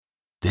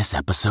This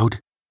episode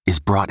is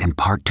brought in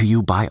part to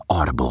you by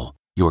Audible,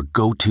 your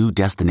go-to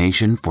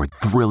destination for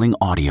thrilling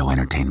audio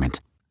entertainment.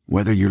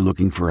 Whether you're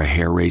looking for a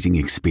hair-raising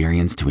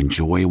experience to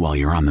enjoy while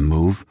you're on the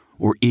move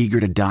or eager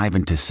to dive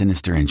into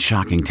sinister and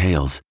shocking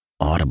tales,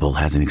 Audible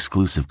has an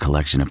exclusive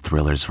collection of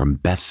thrillers from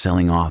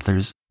best-selling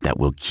authors that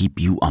will keep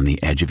you on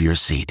the edge of your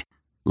seat.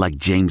 Like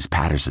James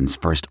Patterson's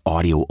first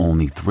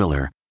audio-only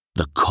thriller,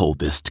 The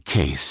Coldest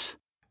Case.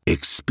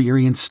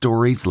 Experience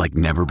stories like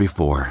never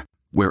before,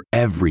 where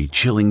every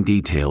chilling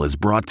detail is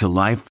brought to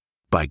life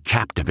by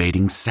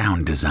captivating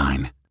sound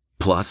design.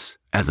 Plus,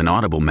 as an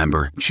Audible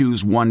member,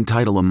 choose one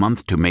title a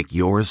month to make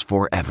yours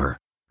forever.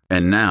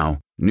 And now,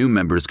 new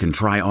members can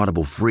try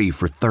Audible free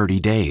for 30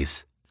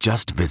 days.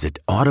 Just visit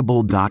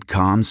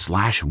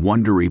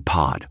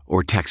audible.com/WonderyPod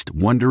or text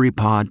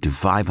WonderyPod to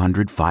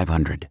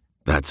 500-500.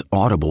 That's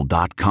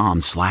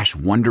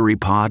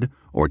audible.com/WonderyPod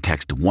or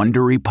text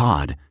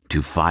WonderyPod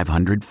to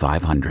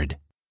 500-500.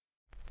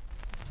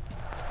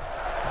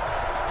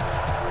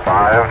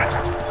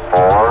 5,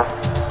 4,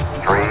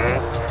 3,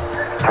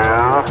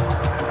 2,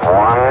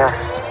 1,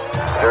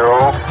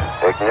 0,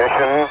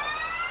 ignition.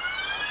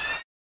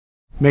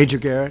 Major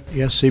Garrett,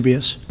 yes,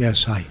 CBS,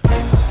 yes, hi.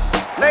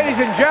 Ladies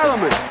and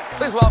gentlemen,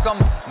 please welcome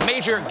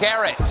Major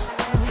Garrett.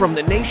 From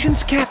the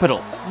nation's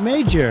capital,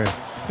 Major,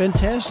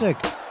 fantastic.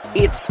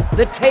 it's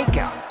The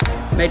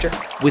Takeout. Major.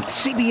 With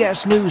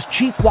CBS News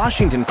Chief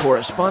Washington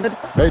Correspondent,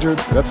 Major,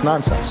 that's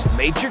nonsense,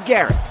 Major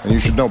Garrett. and you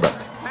should know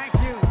better.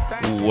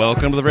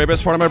 Welcome to the very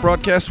best part of my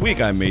broadcast week.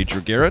 I'm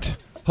Major Garrett,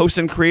 host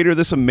and creator of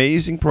this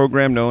amazing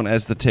program known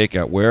as The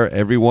Takeout, where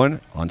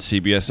everyone on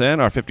CBSN,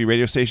 our 50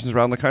 radio stations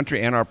around the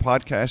country, and our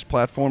podcast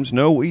platforms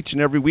know each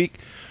and every week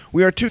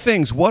we are two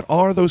things. What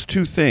are those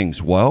two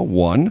things? Well,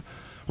 one,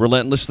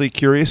 relentlessly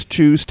curious.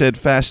 Two,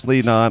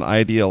 steadfastly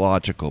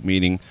non-ideological,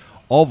 meaning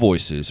all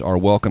voices are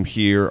welcome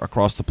here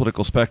across the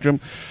political spectrum.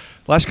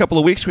 Last couple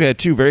of weeks, we had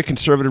two very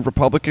conservative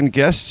Republican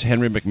guests,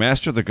 Henry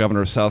McMaster, the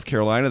governor of South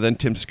Carolina, then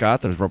Tim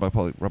Scott, the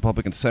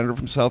Republican senator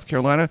from South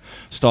Carolina,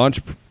 staunch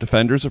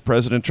defenders of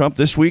President Trump.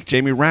 This week,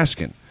 Jamie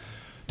Raskin,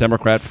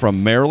 Democrat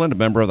from Maryland, a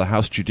member of the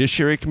House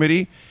Judiciary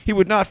Committee. He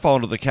would not fall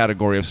into the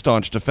category of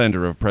staunch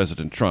defender of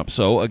President Trump.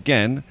 So,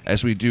 again,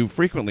 as we do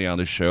frequently on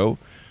this show,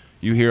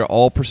 you hear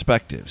all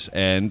perspectives.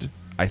 And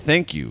I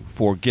thank you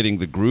for getting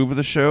the groove of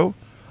the show,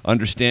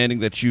 understanding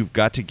that you've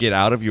got to get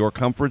out of your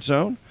comfort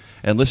zone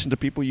and listen to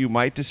people you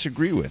might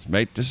disagree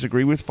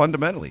with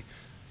fundamentally.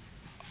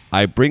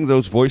 I bring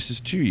those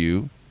voices to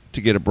you to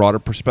get a broader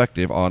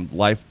perspective on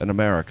life in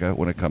America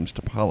when it comes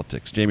to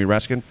politics. Jamie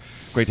Raskin,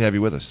 great to have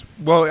you with us.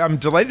 Well, I'm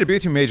delighted to be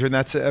with you, Major, and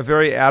that's a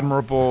very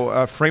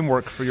admirable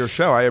framework for your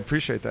show. I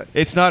appreciate that.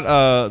 It's not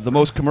the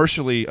most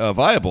commercially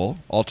viable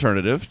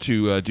alternative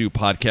to do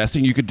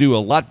podcasting. You could do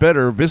a lot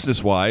better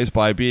business-wise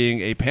by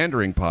being a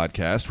pandering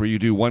podcast where you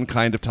do one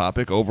kind of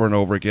topic over and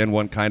over again,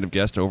 one kind of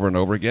guest over and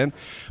over again.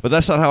 But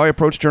that's not how I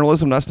approach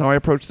journalism. That's not how I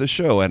approach this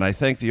show. And I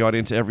thank the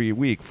audience every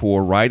week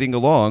for riding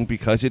along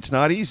because it's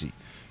not easy.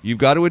 You've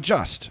got to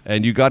adjust,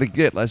 and you've got to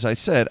get, as I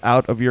said,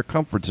 out of your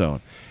comfort zone.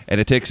 And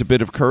it takes a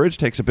bit of courage,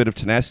 takes a bit of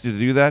tenacity to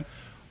do that.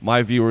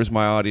 My viewers,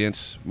 my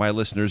audience, my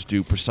listeners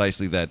do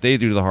precisely that. They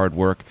do the hard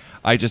work.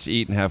 I just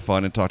eat and have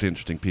fun and talk to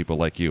interesting people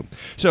like you.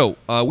 So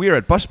we are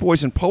at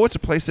Busboys and Poets, a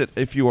place that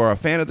if you are a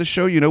fan of the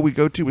show, you know we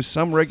go to with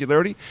some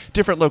regularity.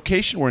 Different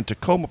location. We're in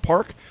Tacoma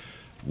Park,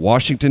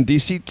 Washington,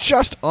 D.C.,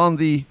 just on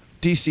the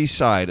D.C.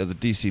 side of the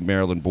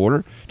D.C.-Maryland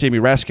border. Jamie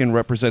Raskin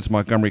represents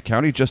Montgomery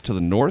County, just to the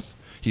north.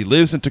 He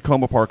lives in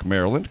Tacoma Park,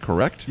 Maryland,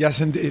 correct?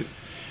 Yes, indeed.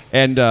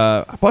 And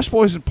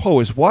Busboys and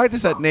Poets, why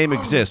does that name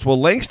exist? Well,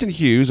 Langston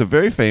Hughes, a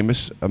very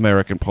famous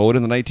American poet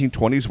in the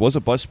 1920s, was a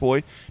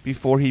busboy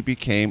before he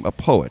became a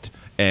poet.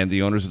 And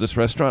the owners of this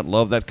restaurant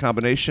love that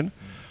combination.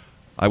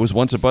 I was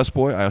once a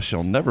busboy. I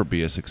shall never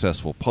be a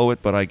successful poet,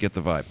 but I get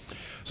the vibe.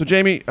 So,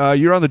 Jamie,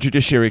 you're on the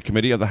Judiciary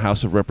Committee of the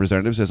House of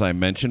Representatives, as I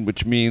mentioned,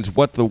 which means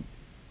what the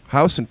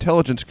House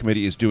Intelligence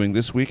Committee is doing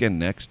this week and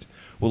next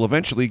will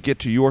eventually get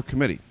to your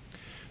committee.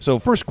 So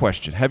first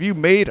question, have you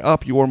made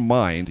up your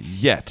mind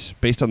yet,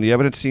 based on the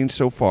evidence seen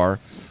so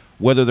far,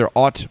 whether there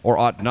ought or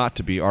ought not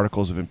to be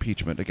articles of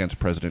impeachment against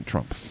President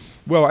Trump?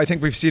 Well, I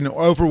think we've seen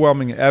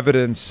overwhelming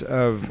evidence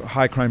of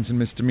high crimes and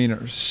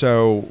misdemeanors.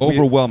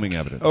 Overwhelming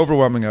evidence.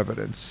 Overwhelming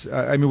evidence.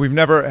 I mean, we've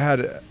never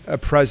had a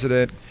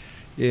president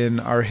in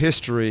our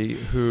history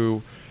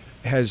who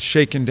has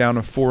shaken down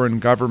a foreign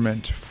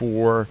government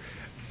for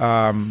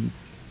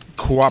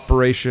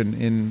cooperation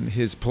in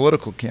his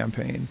political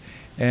campaign.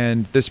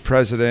 And this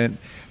president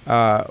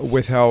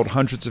withheld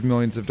hundreds of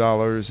millions of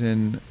dollars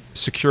in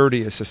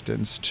security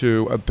assistance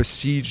to a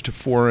besieged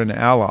foreign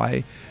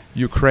ally,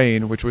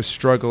 Ukraine, which was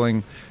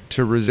struggling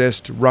to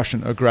resist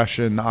Russian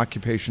aggression, the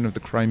occupation of the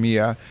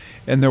Crimea.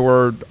 And there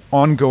were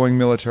ongoing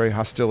military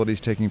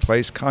hostilities taking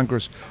place.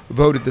 Congress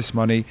voted this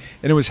money,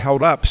 and it was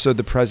held up so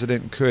the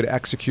president could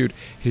execute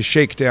his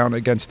shakedown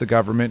against the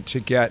government to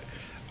get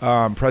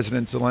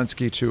President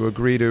Zelensky to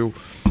agree to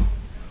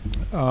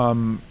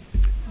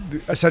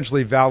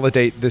essentially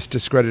validate this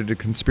discredited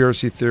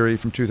conspiracy theory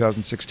from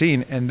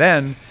 2016, and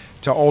then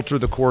to alter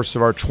the course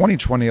of our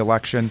 2020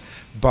 election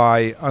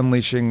by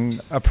unleashing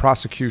a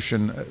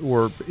prosecution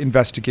or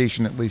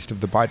investigation, at least,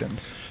 of the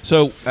Bidens.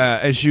 So,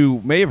 as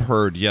you may have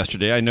heard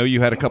yesterday, I know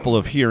you had a couple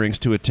of hearings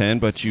to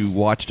attend, but you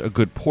watched a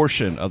good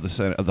portion of the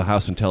Senate, of the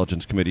House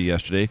Intelligence Committee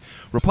yesterday.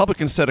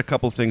 Republicans said a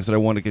couple of things that I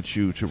want to get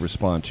you to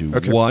respond to.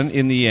 Okay. One,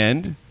 in the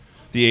end,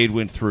 the aid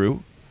went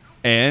through,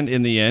 and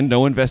in the end,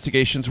 no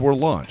investigations were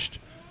launched.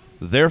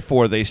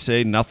 Therefore, they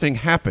say nothing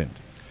happened.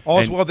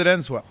 All's well that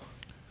ends well.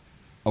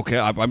 Okay,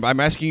 I'm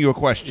asking you a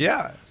question.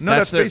 Yeah. No,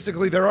 that's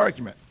basically their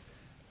argument.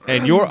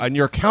 And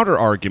your counter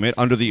argument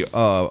under the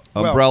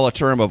umbrella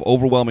term of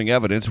overwhelming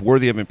evidence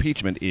worthy of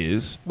impeachment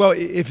is? Well,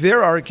 if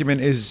their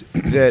argument is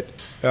that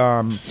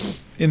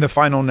in the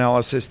final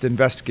analysis, the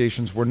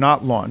investigations were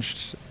not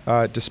launched,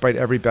 despite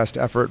every best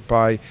effort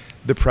by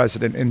the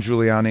president and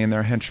Giuliani and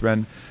their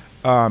henchmen,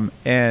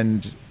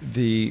 and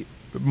the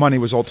money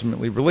was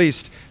ultimately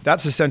released,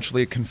 that's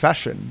essentially a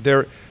confession.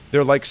 They're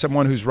like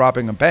someone who's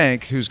robbing a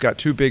bank, who's got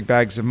 2 big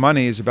bags of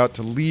money, is about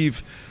to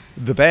leave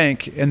the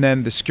bank, and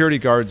then the security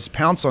guards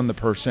pounce on the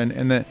person,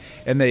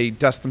 and they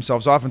dust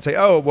themselves off and say,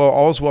 "Oh, well,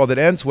 all's well that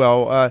ends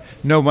well.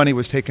 No money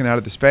was taken out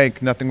of this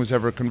bank. Nothing was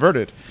ever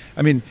converted."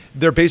 I mean,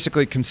 they're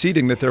basically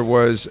conceding that there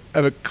was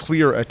a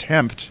clear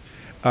attempt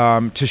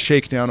to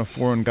shake down a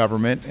foreign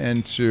government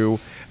and to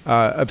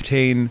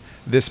obtain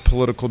this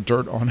political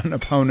dirt on an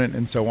opponent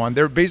and so on.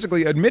 They're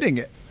basically admitting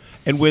it.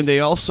 And when they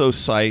also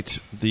cite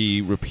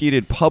the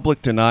repeated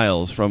public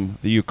denials from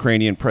the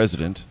Ukrainian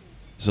president,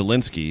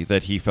 Zelensky,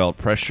 that he felt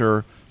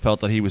pressure, felt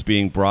that he was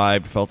being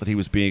bribed, felt that he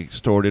was being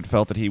extorted,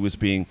 felt that he was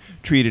being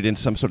treated in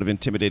some sort of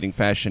intimidating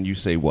fashion, you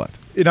say what?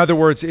 In other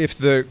words, if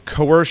the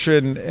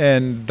coercion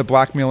and the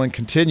blackmailing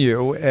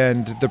continue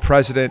and the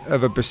president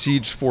of a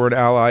besieged foreign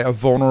ally, a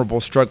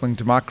vulnerable, struggling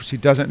democracy,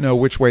 doesn't know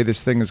which way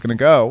this thing is going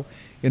to go,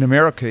 in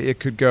America,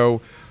 it could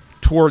go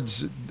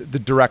towards the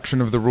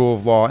direction of the rule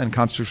of law and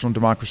constitutional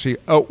democracy,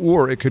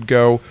 or it could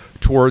go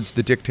towards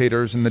the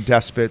dictators and the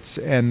despots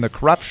and the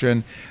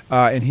corruption.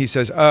 And he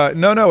says,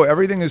 no,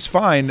 everything is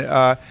fine.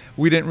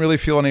 We didn't really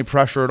feel any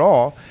pressure at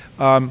all.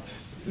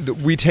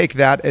 We take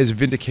that as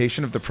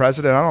vindication of the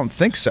president? I don't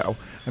think so.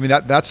 I mean,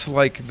 that's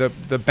like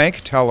the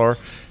bank teller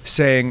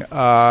saying,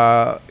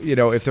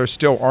 if there's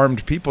still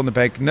armed people in the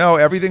bank, no,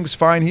 everything's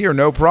fine here,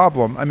 no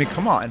problem. I mean,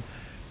 come on.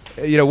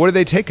 What do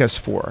they take us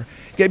for?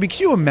 I mean,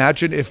 can you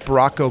imagine if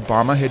Barack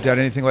Obama had done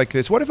anything like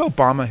this? What if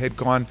Obama had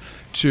gone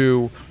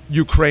to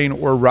Ukraine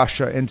or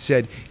Russia and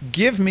said,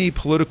 give me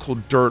political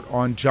dirt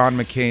on John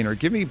McCain, or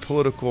give me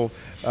political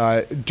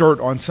dirt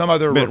on some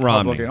other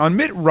Republican, on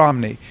Mitt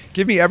Romney.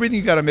 Give me everything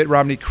you got on Mitt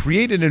Romney.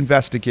 Create an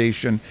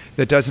investigation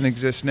that doesn't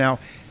exist now.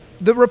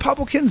 The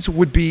Republicans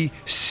would be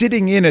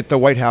sitting in at the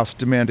White House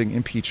demanding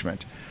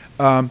impeachment.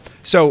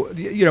 So,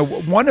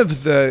 one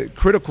of the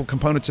critical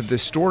components of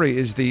this story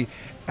is the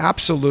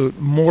absolute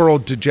moral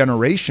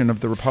degeneration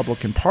of the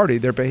Republican Party.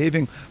 They're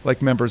behaving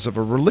like members of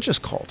a religious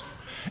cult.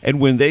 And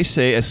when they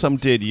say, as some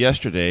did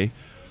yesterday,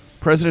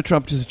 President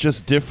Trump is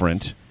just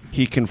different,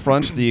 he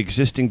confronts the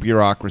existing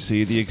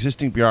bureaucracy. The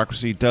existing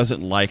bureaucracy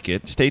doesn't like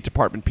it. State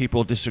Department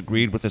people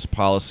disagreed with this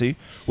policy,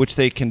 which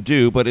they can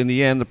do, but in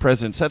the end, the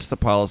president sets the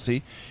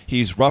policy.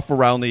 He's rough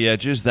around the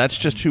edges. That's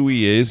just who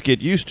he is.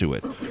 Get used to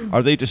it.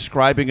 Are they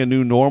describing a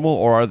new normal,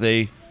 or are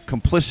they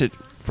complicit,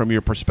 from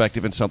your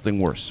perspective, in something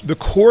worse? The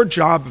core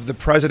job of the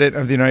President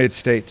of the United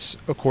States,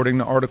 according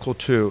to Article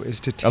 2, is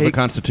to take of the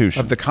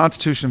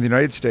Constitution of the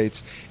United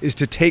States, is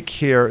to take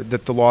care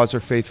that the laws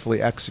are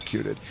faithfully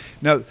executed.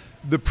 Now,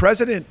 the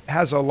president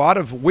has a lot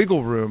of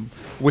wiggle room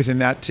within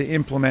that to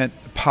implement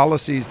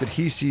policies that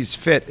he sees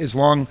fit, as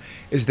long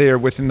as they are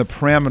within the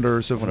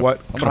parameters of what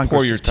Congress is. I'm going to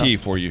pour your tea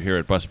for you here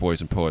at Busboys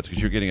and Poets,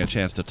 because you're getting a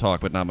chance to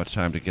talk, but not much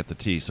time to get the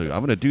tea. So I'm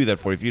going to do that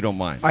for you if you don't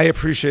mind. I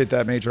appreciate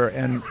that, Major,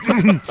 and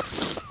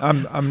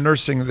I'm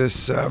nursing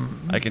this.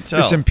 I can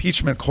tell. This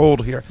impeachment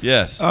cold here.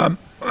 Yes. But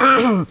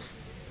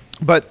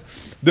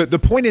the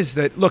point is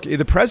that, look,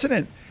 the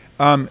president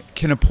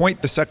can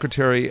appoint the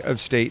Secretary of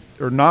State,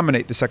 or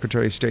nominate the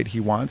Secretary of State he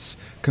wants,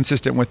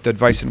 consistent with the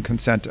advice and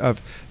consent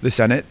of the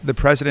Senate. The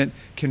president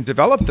can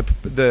develop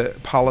the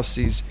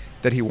policies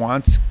that he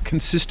wants,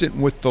 consistent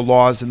with the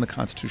laws and the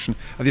Constitution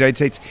of the United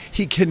States.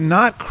 He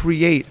cannot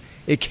create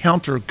a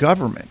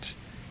counter-government.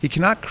 He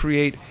cannot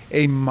create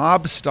a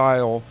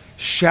mob-style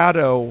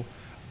shadow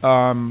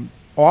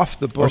off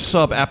the books. Or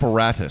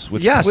sub-apparatus,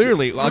 which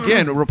clearly,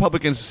 again,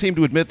 Republicans seem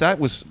to admit that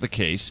was the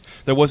case.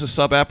 There was a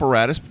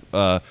sub-apparatus.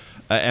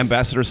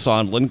 Ambassador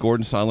Sondland,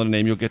 Gordon Sondland, a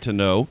name you'll get to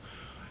know,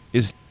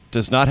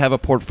 does not have a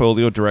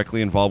portfolio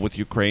directly involved with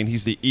Ukraine.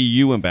 He's the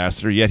EU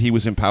ambassador, yet he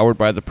was empowered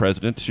by the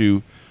president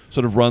to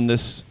sort of run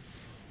this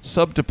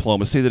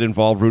sub-diplomacy that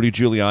involved Rudy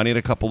Giuliani and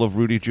a couple of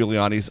Rudy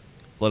Giuliani's,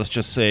 let us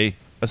just say,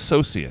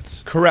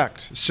 associates.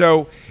 Correct.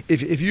 So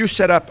if you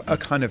set up a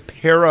kind of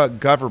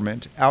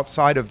para-government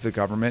outside of the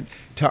government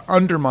to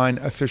undermine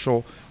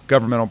official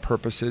governmental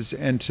purposes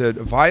and to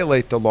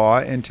violate the law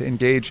and to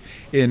engage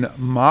in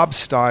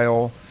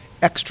mob-style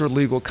extra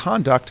legal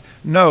conduct,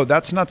 no,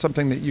 that's not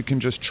something that you can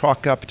just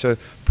chalk up to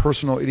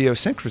personal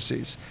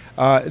idiosyncrasies.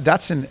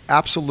 That's an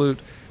absolute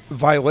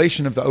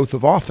violation of the oath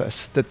of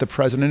office that the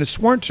president is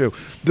sworn to.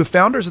 The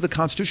founders of the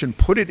Constitution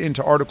put it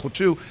into Article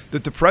 2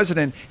 that the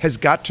president has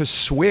got to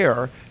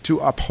swear to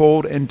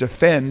uphold and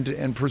defend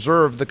and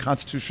preserve the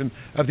Constitution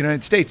of the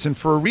United States, and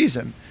for a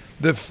reason.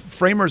 The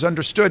framers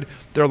understood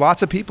there are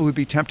lots of people who'd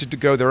be tempted to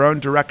go in their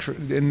own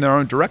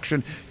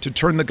direction to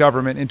turn the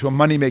government into a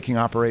money-making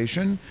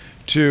operation,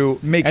 to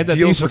make and that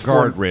deals these are with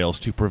foreign guardrails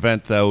to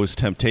prevent those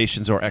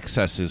temptations or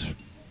excesses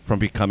from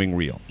becoming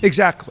real.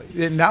 Exactly.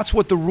 And that's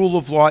what the rule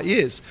of law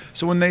is.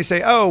 So when they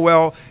say, oh,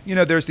 well,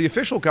 there's the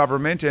official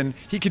government and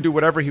he can do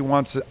whatever he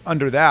wants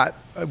under that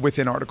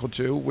within Article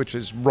 2, which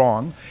is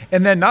wrong.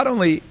 And then not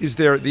only is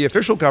there the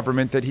official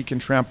government that he can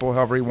trample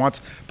however he wants,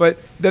 but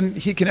then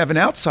he can have an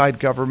outside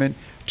government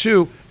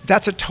too.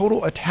 That's a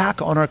total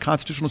attack on our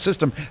constitutional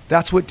system.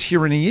 That's what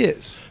tyranny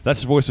is.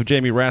 That's the voice of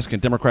Jamie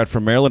Raskin, Democrat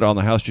from Maryland on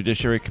the House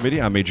Judiciary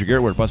Committee. I'm Major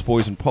Garrett. We're at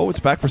Busboys and Poets.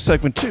 Back for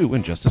segment 2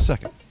 in just a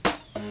second.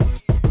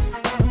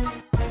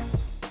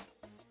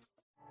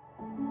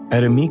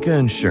 At Amica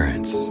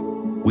Insurance,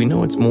 we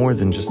know it's more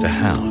than just a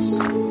house.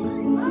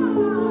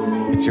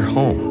 It's your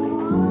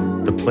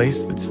home, the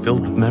place that's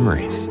filled with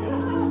memories.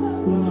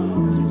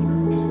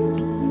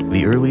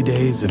 The early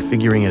days of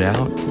figuring it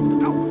out,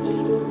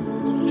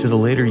 to the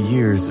later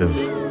years of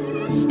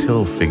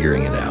still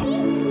figuring it out.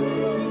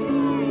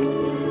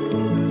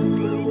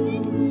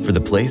 For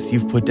the place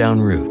you've put down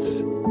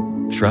roots,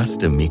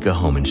 trust Amica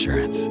Home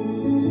Insurance.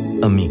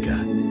 Amica,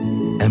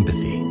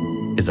 empathy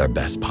is our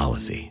best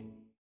policy.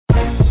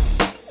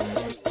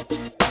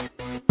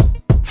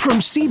 From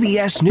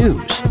CBS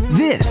News,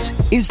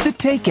 this is The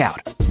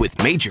Takeout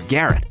with Major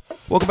Garrett.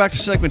 Welcome back to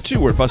segment 2.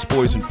 We're at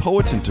Busboys and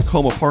Poets in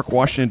Tacoma Park,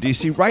 Washington,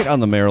 D.C., right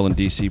on the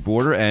Maryland-D.C.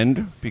 border.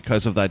 And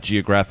because of that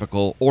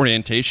geographical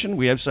orientation,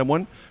 we have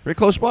someone very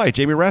close by,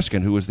 Jamie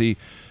Raskin, who is the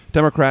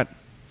Democrat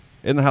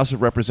in the House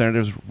of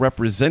Representatives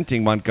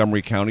representing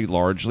Montgomery County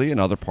largely and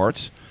other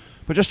parts,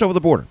 but just over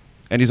the border.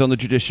 And he's on the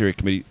Judiciary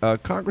Committee.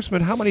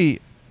 Congressman, how many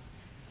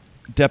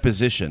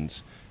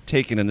depositions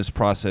taken in this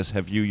process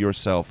have you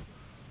yourself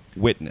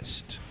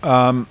witnessed?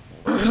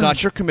 It's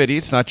not your committee,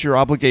 it's not your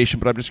obligation,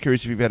 but I'm just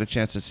curious if you've had a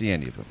chance to see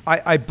any of them.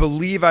 I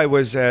believe I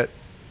was at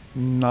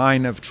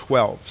 9 of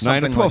 12.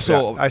 9 of 12. Like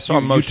so I saw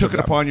you took it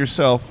upon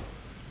yourself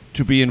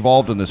to be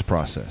involved in this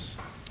process.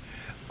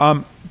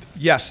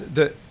 Yes,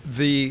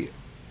 the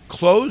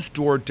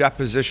closed-door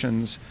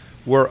depositions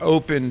were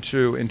open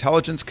to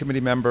Intelligence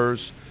Committee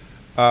members,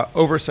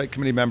 Oversight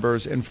Committee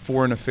members, and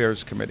Foreign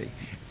Affairs Committee.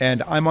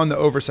 And I'm on the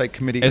Oversight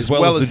Committee as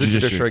well as the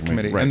Judiciary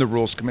Committee right. and the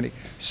Rules Committee.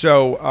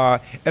 So,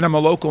 and I'm a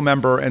local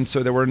member, and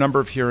so there were a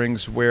number of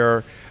hearings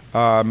where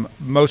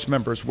most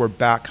members were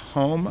back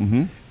home.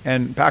 Mm-hmm.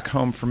 And back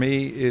home for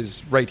me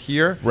is right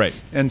here. Right.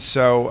 And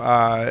so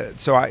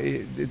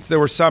there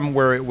were some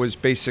where it was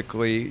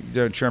basically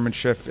Chairman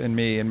Schiff and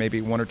me and maybe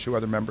one or two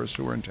other members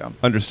who were in town.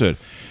 Understood.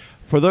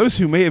 For those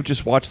who may have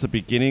just watched the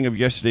beginning of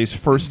yesterday's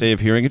first day of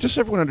hearing, and just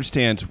so everyone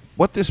understands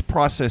what this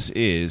process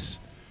is,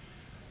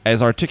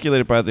 as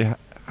articulated by the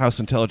House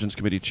Intelligence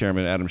Committee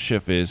Chairman Adam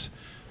Schiff, is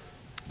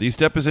these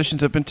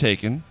depositions have been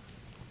taken.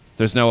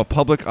 There's now a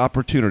public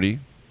opportunity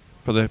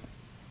for the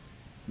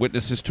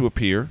witnesses to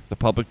appear, the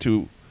public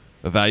to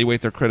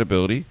evaluate their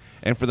credibility,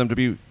 and for them to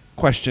be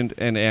questioned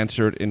and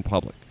answered in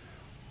public.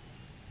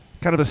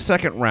 Kind of a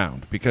second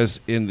round, because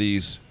in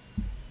these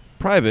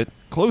private,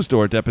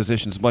 closed-door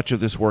depositions, much of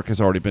this work has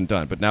already been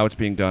done, but now it's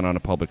being done on a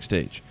public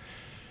stage.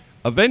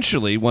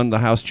 Eventually, when the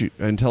House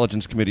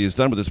Intelligence Committee is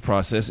done with this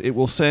process, it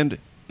will send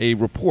a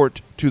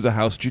report to the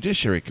House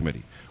Judiciary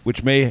Committee,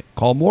 which may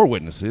call more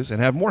witnesses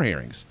and have more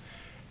hearings,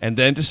 and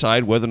then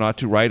decide whether or not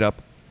to write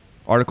up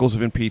articles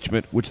of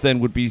impeachment, which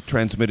then would be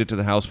transmitted to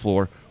the House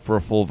floor for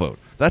a full vote.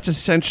 That's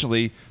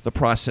essentially the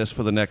process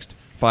for the next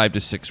 5 to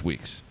 6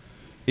 weeks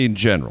in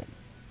general.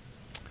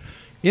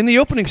 In the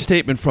opening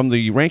statement from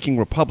the ranking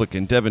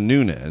Republican, Devin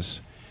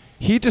Nunes,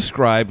 he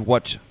described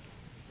what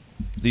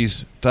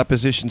these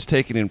depositions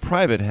taken in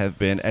private have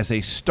been as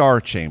a star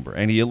chamber,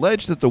 and he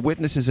alleged that the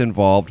witnesses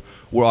involved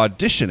were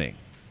auditioning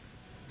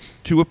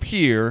to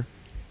appear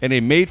in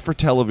a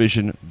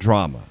made-for-television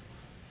drama.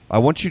 I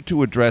want you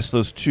to address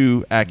those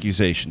two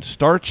accusations: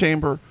 star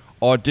chamber,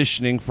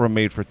 auditioning for a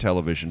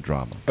made-for-television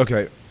drama.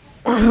 Okay.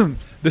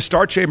 The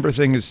star chamber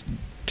thing is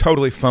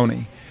totally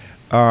phony.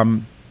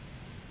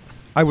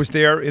 I was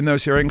there in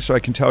those hearings, so I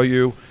can tell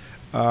you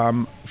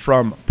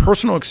from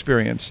personal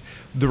experience,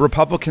 the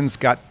Republicans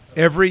got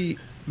every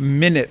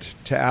minute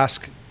to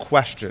ask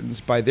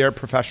questions by their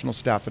professional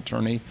staff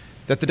attorney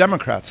that the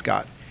Democrats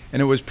got. And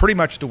it was pretty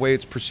much the way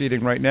it's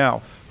proceeding right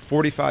now.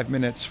 45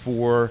 minutes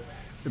for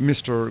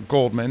Mr.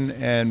 Goldman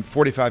and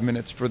 45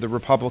 minutes for the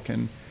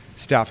Republican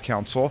staff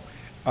counsel.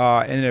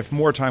 And if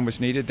more time was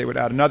needed, they would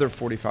add another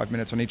 45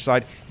 minutes on each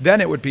side.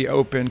 Then it would be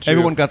open to...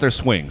 Everyone got their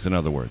swings, in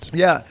other words.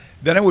 Yeah.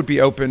 Then it would be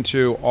open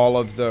to all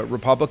of the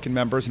Republican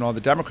members and all the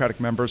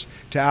Democratic members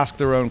to ask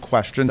their own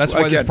questions. That's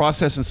why this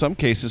process, in some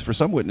cases, for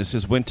some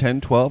witnesses, went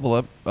 10, 12,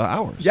 11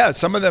 hours. Yeah,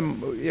 some of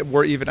them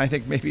were even, I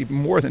think, maybe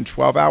more than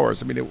 12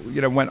 hours. I mean,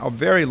 it went a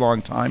very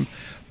long time.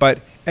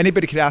 But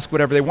anybody could ask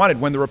whatever they wanted.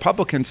 When the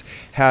Republicans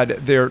had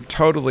their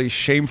totally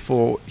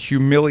shameful,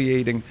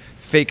 humiliating,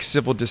 fake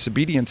civil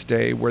disobedience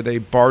day where they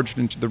barged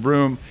into the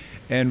room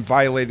and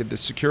violated the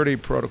security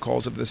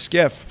protocols of the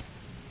SCIF,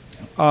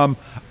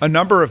 a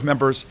number of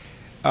members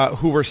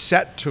who were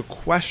set to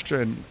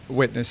question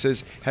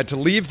witnesses had to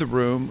leave the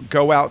room,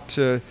 go out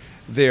to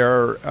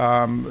their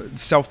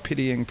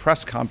self-pitying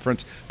press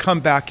conference, come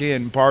back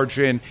in, barge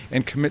in,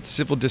 and commit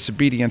civil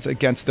disobedience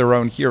against their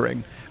own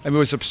hearing. I mean, it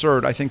was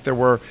absurd. I think there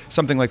were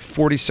something like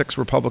 46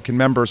 Republican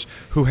members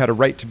who had a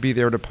right to be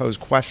there to pose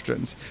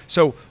questions.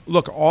 So,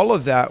 look, all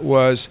of that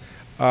was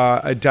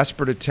a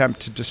desperate attempt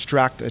to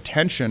distract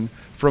attention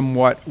from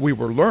what we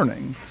were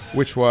learning,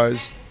 which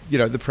was,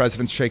 the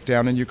president's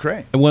shakedown in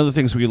Ukraine. And one of the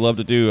things we love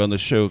to do on the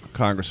show,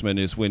 Congressman,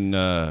 is when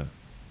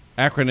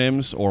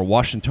acronyms or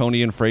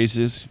Washingtonian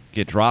phrases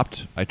get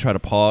dropped, I try to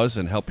pause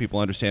and help people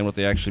understand what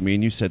they actually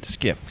mean. You said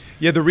SCIF.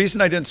 Yeah, the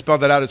reason I didn't spell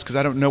that out is because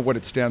I don't know what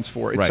it stands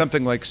for. It's right.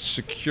 Something like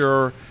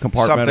secure...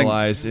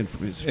 Compartmentalized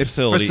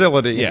facility.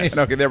 Facility. Yes.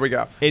 Okay, there we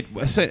go.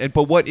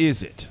 But what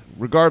is it?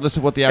 Regardless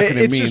of what the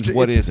acronym means,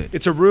 what is it?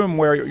 It's a room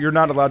where you're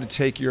not allowed to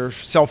take your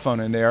cell phone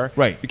in there.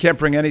 Right. You can't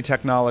bring any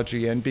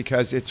technology in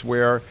because it's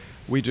where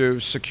we do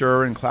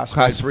secure and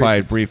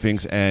classified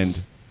briefings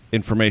and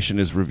information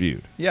is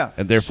reviewed. Yeah.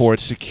 And therefore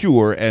it's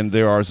secure, and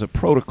there is a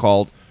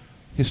protocol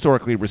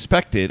historically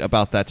respected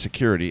about that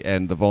security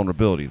and the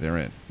vulnerability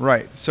therein.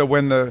 Right. So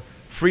when the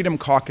Freedom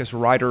Caucus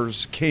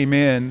riders came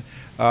in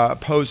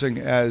posing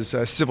as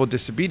civil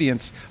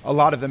disobedience, a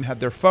lot of them had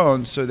their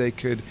phones so they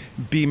could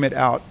beam it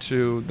out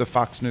to the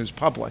Fox News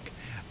public.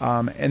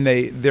 And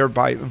they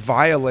thereby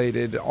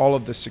violated all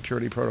of the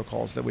security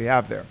protocols that we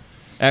have there.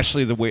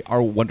 Ashley,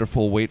 our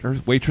wonderful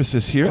waitress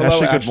is here. Hello,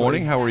 Ashley, good Ashley.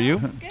 morning. How are you?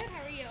 Good.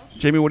 How are you?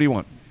 Jamie, what do you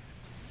want?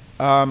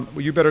 Well,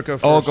 you better go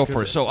first. Oh, I'll go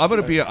first. So I'm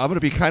gonna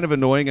be kind of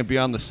annoying and be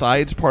on the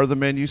sides part of the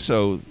menu.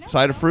 So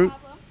side of fruit,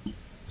 Problem.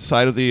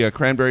 side of the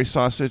cranberry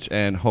sausage,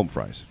 and home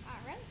fries. All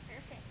right.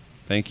 Perfect.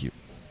 Thank you.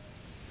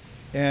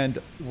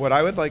 And what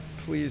I would like,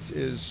 please,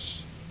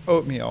 is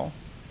oatmeal.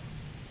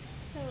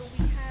 So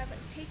we have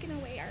taken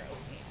away our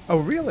oatmeal. Oh,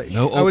 really?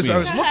 No I was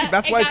oatmeal. looking.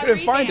 That's why I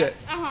couldn't find it.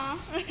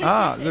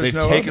 There's They've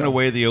no taken oatmeal.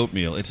 away the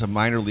oatmeal. It's a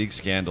minor league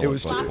scandal. It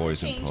was at just-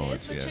 Boys and Changes.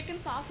 Poets. The Yes.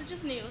 chicken sausage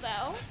is new,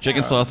 though.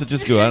 Chicken so- sausage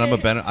is good.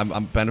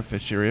 I'm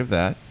beneficiary of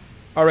that.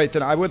 All right,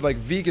 then I would like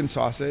vegan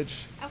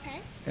sausage Okay.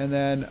 and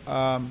then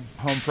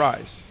home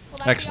fries. Will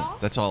that be Excellent. all?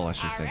 That's all I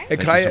should All think. right. And Thank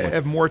could you I so much.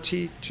 have more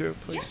tea too,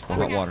 please? Yeah. Or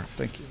hot water.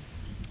 Thank you.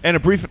 And a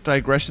brief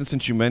digression,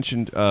 since you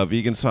mentioned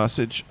vegan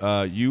sausage,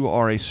 you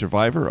are a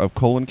survivor of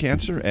colon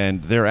cancer,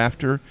 and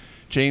thereafter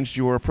changed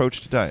your approach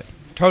to diet.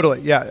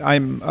 Totally. Yeah,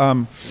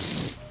 I'm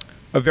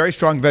a very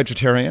strong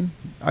vegetarian.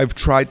 I've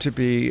tried to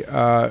be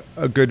a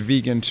good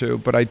vegan too,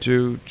 but I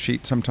do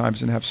cheat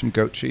sometimes and have some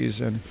goat cheese.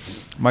 And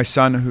my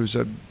son, who's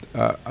a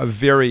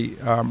very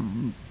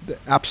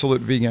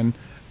absolute vegan,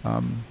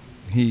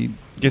 he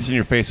Gets in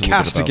your face a little bit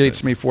about castigates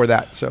that. me for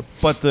that. So,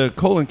 But the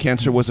colon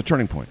cancer was a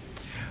turning point.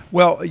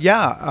 well,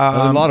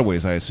 yeah. In a lot of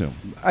ways, I assume.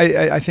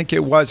 I think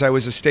it was. I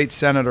was a state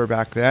senator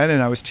back then,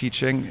 and I was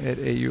teaching at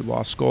AU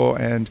Law School,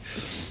 and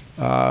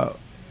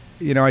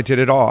I did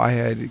it all. I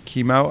had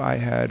chemo, I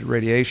had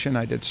radiation,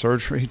 I did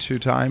surgery 2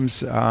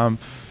 times,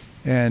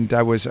 and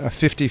I was a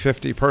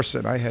 50-50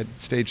 person. I had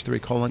stage 3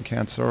 colon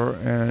cancer,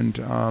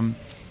 and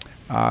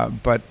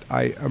but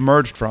I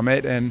emerged from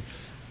it, and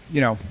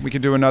we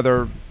could do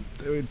another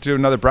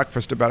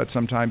breakfast about it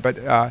sometime, but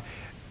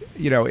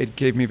it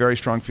gave me very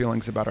strong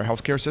feelings about our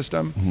healthcare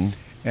system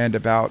and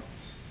about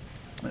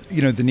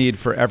the need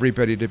for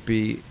everybody to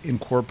be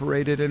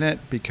incorporated in it,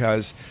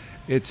 because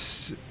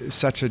it's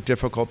such a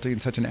difficulty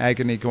and such an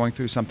agony going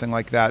through something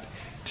like that,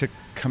 to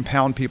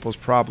compound people's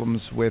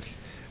problems with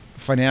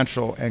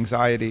financial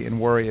anxiety and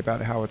worry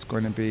about how it's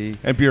going to be.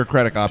 And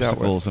bureaucratic dealt with.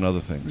 obstacles and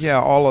other things.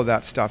 Yeah, all of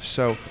that stuff.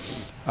 So,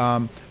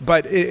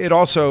 but it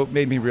also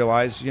made me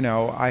realize,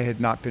 I had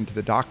not been to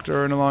the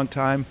doctor in a long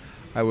time.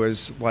 I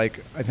was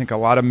like, I think a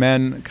lot of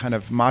men, kind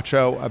of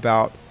macho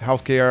about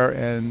healthcare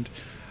and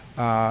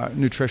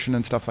nutrition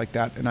and stuff like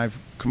that. And I've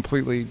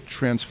completely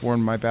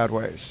transformed my bad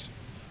ways.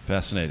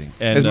 Fascinating.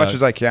 And, As much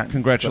as I can.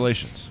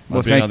 Congratulations Well,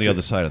 on being thank on the you.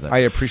 other side of that. I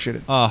appreciate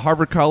it.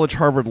 Harvard College,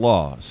 Harvard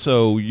Law.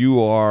 So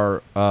you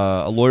are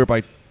a lawyer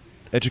by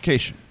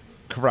education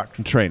Correct.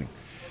 and training.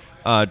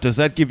 Does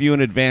that give you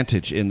an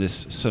advantage in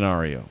this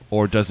scenario,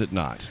 or does it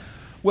not?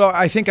 Well,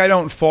 I think I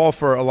don't fall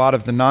for a lot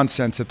of the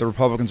nonsense that the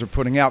Republicans are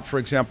putting out. For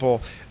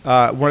example,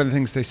 one of the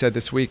things they said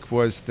this week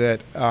was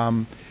that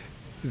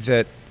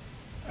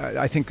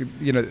I think,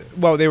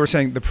 they were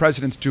saying the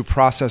president's due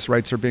process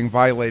rights are being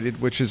violated,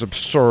 which is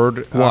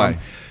absurd. Why?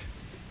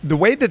 the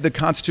way that the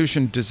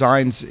Constitution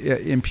designs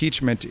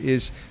impeachment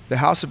is the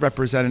House of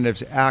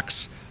Representatives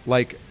acts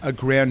like a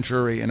grand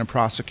jury and a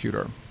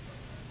prosecutor.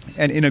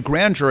 And in a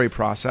grand jury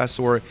process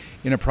or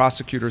in a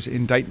prosecutor's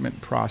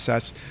indictment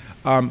process,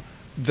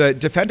 the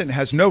defendant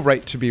has no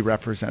right to be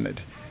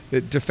represented.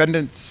 The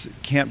defendants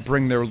can't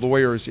bring their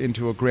lawyers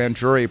into a grand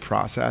jury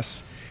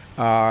process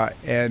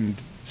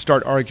and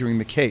start arguing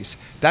the case.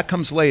 That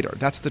comes later.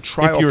 That's the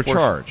trial. If you're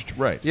portion. charged,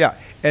 right. Yeah.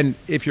 And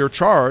if you're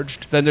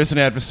charged, then there's an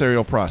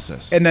adversarial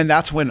process. And then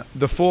that's when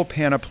the full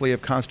panoply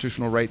of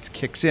constitutional rights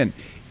kicks in.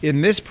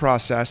 In this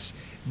process,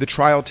 the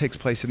trial takes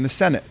place in the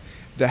Senate.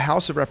 The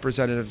House of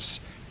Representatives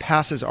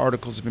passes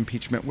articles of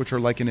impeachment, which are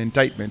like an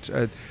indictment,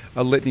 a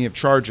litany of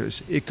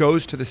charges. It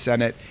goes to the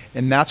Senate,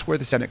 and that's where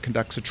the Senate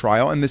conducts a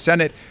trial. And the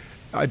Senate,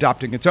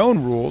 adopting its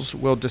own rules,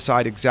 will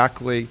decide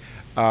exactly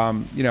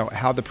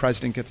how the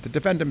president gets to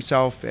defend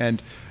himself.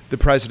 And the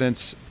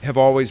presidents have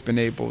always been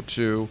able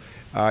to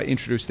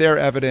introduce their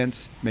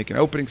evidence, make an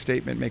opening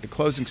statement, make a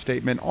closing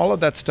statement. All of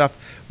that stuff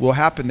will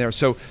happen there.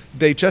 So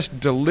they just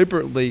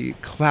deliberately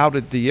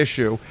clouded the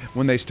issue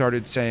when they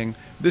started saying,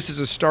 this is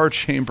a star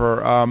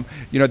chamber,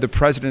 the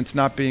president's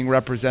not being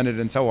represented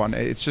and so on.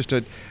 It's just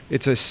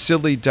it's a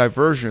silly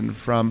diversion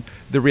from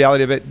the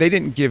reality of it. They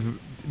didn't give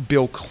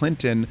Bill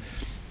Clinton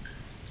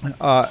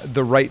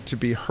the right to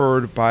be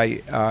heard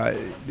by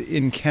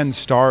in Ken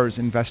Starr's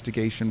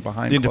investigation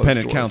behind the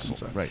independent closed doors.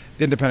 counsel, right?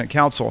 The independent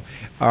counsel,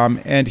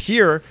 and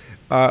here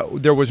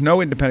there was no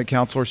independent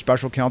counsel or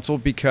special counsel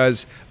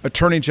because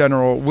Attorney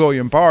General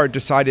William Barr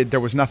decided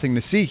there was nothing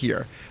to see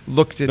here.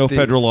 Looked at no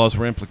federal laws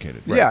were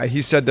implicated. Right? Yeah,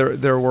 he said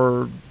there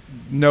were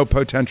no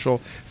potential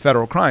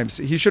federal crimes.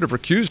 He should have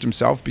recused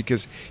himself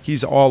because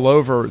he's all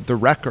over the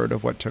record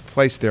of what took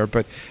place there.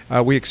 But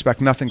we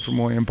expect nothing from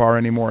William Barr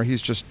anymore.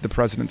 He's just the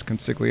president's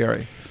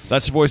consigliere.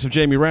 That's the voice of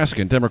Jamie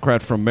Raskin,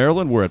 Democrat from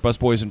Maryland. We're at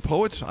Busboys and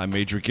Poets. I'm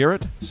Major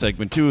Garrett.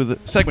 Segment 3 of the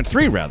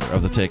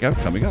Takeout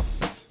coming up.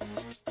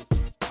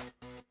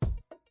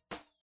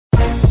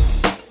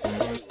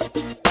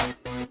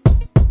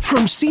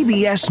 From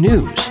CBS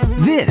News,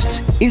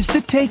 this is The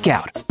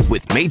Takeout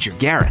with Major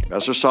Garrett.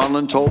 Ambassador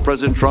Sondland told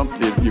President Trump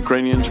the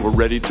Ukrainians were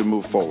ready to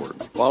move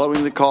forward.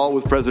 Following the call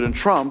with President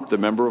Trump, the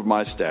member of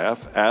my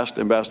staff asked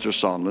Ambassador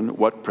Sondland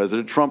what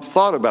President Trump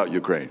thought about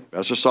Ukraine.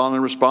 Ambassador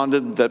Sondland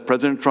responded that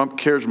President Trump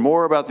cares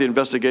more about the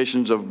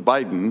investigations of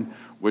Biden,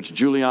 which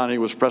Giuliani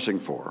was pressing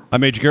for.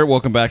 I'm Major Garrett.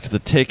 Welcome back to The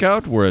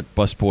Takeout. We're at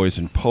Busboys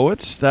and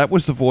Poets. That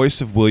was the voice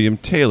of William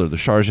Taylor, the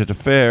charge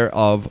d'affaires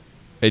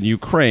in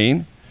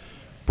Ukraine,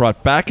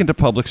 brought back into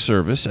public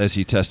service, as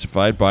he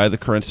testified, by the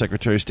current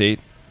Secretary of State,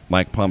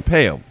 Mike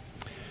Pompeo.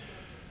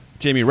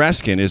 Jamie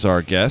Raskin is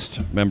our guest,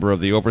 member of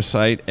the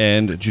Oversight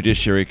and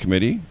Judiciary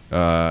Committee,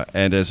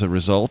 and as a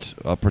result,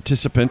 a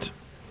participant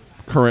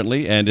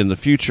currently and in the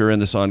future in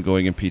this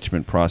ongoing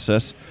impeachment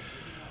process.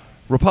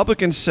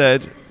 Republicans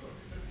said,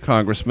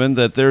 Congressman,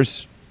 that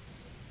there's,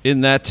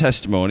 in that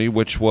testimony,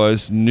 which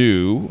was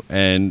new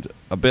and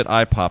a bit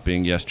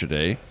eye-popping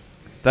yesterday,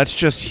 that's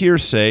just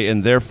hearsay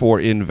and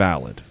therefore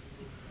invalid.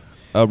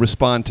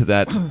 Respond to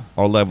that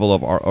or level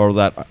of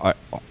that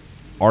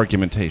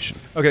argumentation.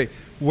 Okay,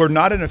 we're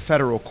not in a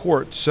federal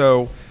court,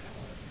 so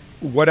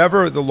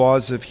whatever the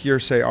laws of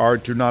hearsay are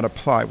do not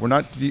apply. We're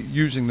not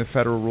using the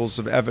federal rules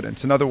of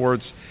evidence. In other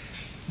words,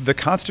 the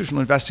constitutional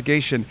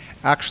investigation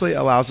actually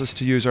allows us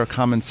to use our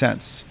common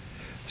sense.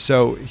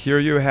 So here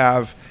you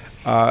have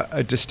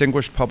a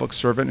distinguished public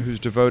servant who's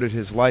devoted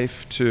his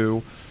life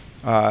to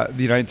the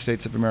United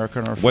States of America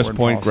and our West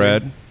Point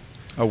grad.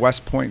 A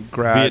West Point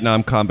grad.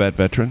 Vietnam combat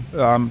veteran.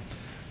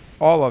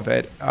 All of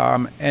it.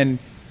 And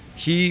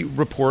he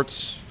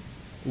reports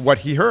what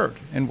he heard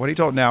and what he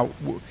told. Now,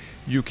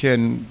 you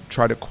can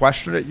try to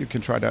question it. You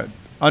can try to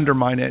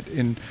undermine it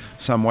in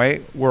some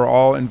way. We're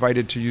all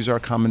invited to use our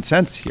common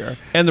sense here.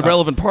 And the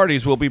relevant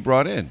parties will be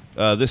brought in.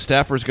 This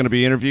staffer is going to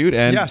be interviewed,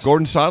 and yes,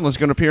 Gordon Sondland is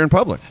going to appear in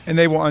public. And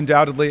they will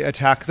undoubtedly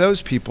attack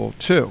those people,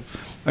 too.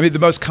 I mean, the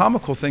most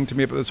comical thing to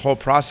me about this whole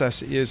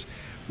process is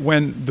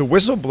when the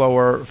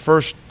whistleblower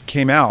first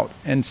came out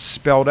and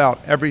spelled out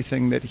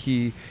everything that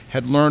he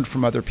had learned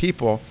from other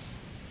people,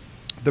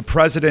 the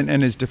president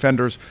and his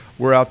defenders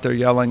were out there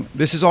yelling,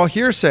 "This is all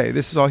hearsay.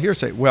 This is all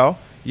hearsay." Well,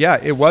 yeah,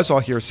 it was all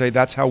hearsay.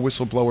 That's how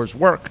whistleblowers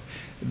work.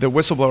 The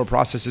whistleblower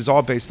process is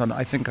all based on,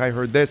 I think I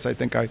heard this, I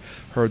think I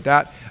heard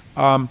that.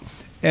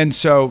 And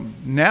so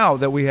now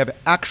that we have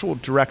actual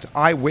direct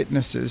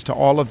eyewitnesses to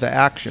all of the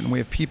action, we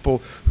have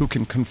people who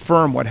can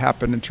confirm what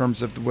happened in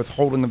terms of the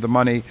withholding of the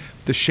money,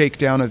 the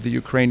shakedown of the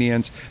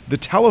Ukrainians, the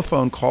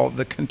telephone call,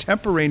 the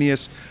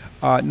contemporaneous,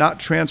 not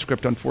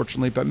transcript,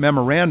 unfortunately, but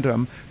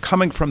memorandum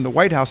coming from the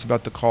White House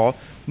about the call.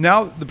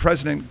 Now the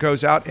president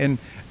goes out and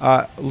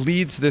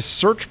leads this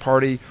search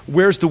party.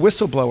 Where's the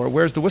whistleblower?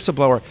 Where's the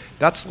whistleblower?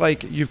 That's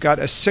like you've got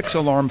a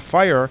 6-alarm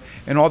fire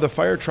and all the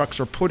fire trucks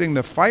are putting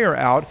the fire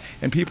out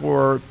and people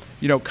are,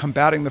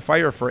 combating the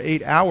fire for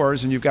 8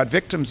 hours and you've got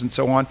victims and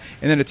so on.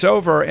 And then it's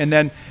over. And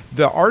then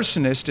the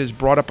arsonist is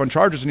brought up on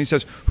charges and he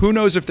says, who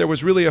knows if there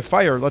was really a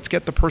fire? Let's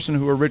get the person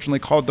who originally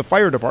called the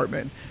fire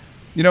department.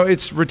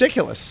 It's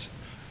ridiculous.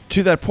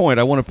 To that point,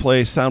 I want to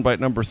play soundbite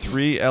number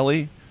 3,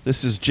 Ellie.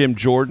 This is Jim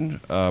Jordan,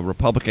 a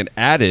Republican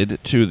added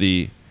to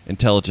the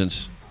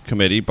Intelligence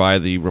Committee by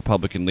the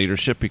Republican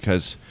leadership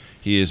because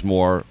he is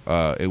more,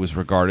 it was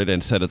regarded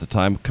and said at the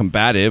time,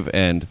 combative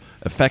and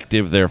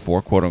effective,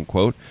 therefore, quote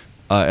unquote.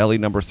 Ellie,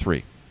 number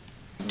 3.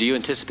 Do you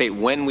anticipate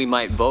when we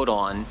might vote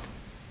on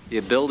the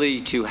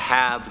ability to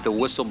have the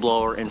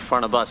whistleblower in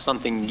front of us,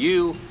 something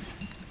you,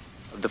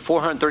 of the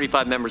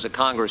 435 members of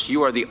Congress,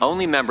 you are the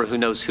only member who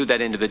knows who that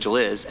individual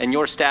is, and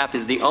your staff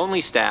is the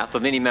only staff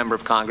of any member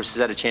of Congress who's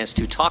had a chance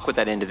to talk with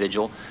that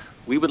individual.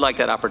 We would like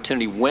that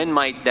opportunity. When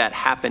might that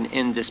happen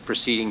in this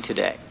proceeding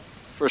today?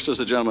 First, as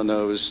the gentleman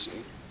knows,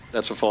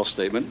 that's a false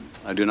statement.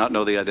 I do not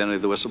know the identity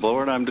of the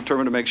whistleblower, and I'm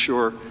determined to make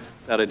sure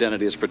that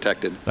identity is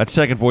protected. That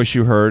second voice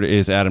you heard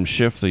is Adam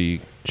Schiff,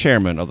 the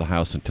chairman of the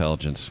House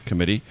Intelligence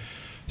Committee.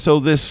 So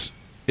this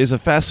is a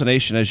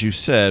fascination, as you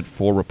said,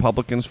 for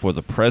Republicans, for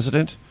the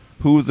president,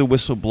 who the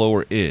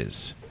whistleblower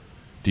is.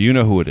 Do you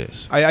know who it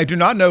is? I do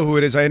not know who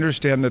it is. I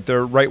understand that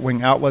they're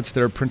right-wing outlets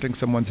that are printing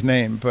someone's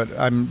name, but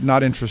I'm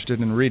not interested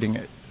in reading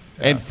it.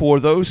 And for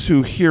those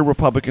who hear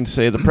Republicans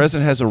say the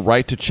president has a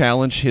right to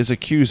challenge his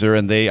accuser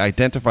and they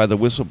identify the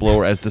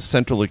whistleblower as the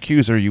central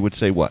accuser, you would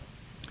say what?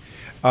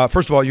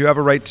 First of all, you have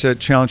a right to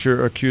challenge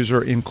your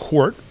accuser in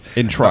court.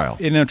 In trial.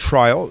 In a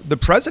trial. The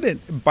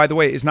president, by the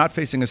way, is not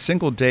facing a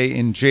single day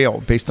in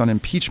jail based on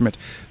impeachment.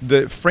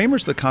 The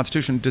framers of the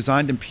Constitution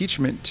designed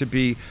impeachment to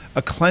be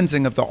a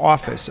cleansing of the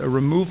office, a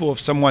removal of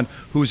someone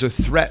who's a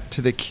threat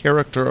to the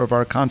character of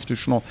our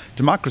constitutional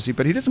democracy.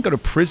 But he doesn't go to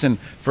prison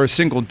for a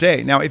single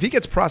day. Now, if he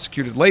gets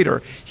prosecuted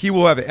later, he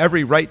will have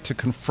every right to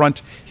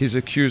confront his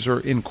accuser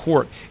in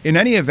court. In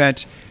any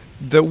event,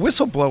 the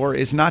whistleblower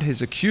is not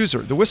his accuser.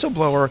 The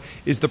whistleblower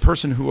is the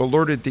person who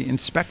alerted the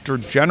Inspector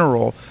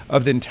General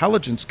of the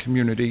intelligence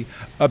community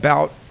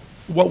about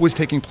what was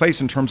taking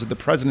place in terms of the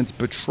president's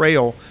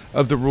betrayal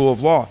of the rule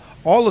of law.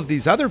 All of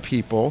these other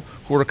people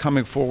who are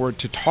coming forward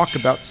to talk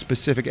about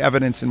specific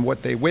evidence and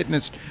what they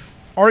witnessed,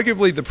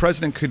 arguably the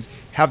president could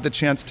have the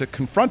chance to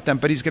confront them,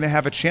 but he's going to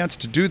have a chance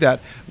to do that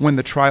when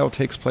the trial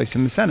takes place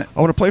in the Senate. I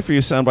want to play for you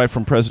a soundbite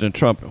from President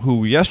Trump,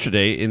 who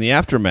yesterday, in the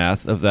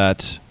aftermath of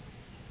that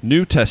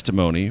new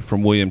testimony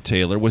from William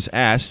Taylor, was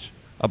asked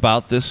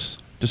about this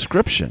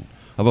description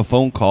of a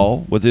phone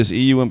call with his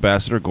EU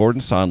ambassador,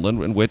 Gordon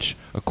Sondland, in which,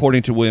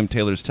 according to William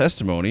Taylor's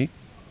testimony,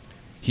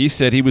 he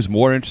said he was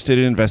more interested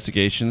in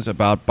investigations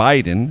about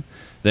Biden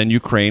than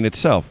Ukraine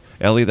itself.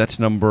 Ellie, that's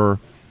number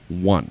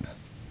 1.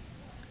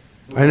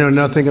 I know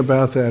nothing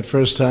about that.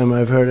 First time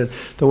I've heard it.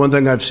 The one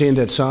thing I've seen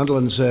that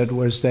Sondland said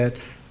was that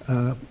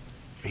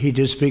he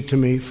did speak to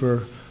me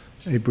for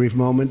a brief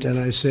moment, and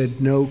I said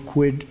no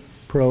quid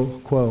pro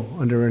quo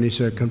under any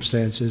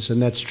circumstances,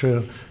 and that's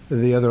true.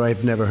 The other,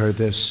 I've never heard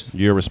this.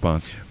 Your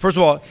response? First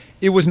of all,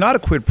 it was not a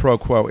quid pro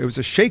quo. It was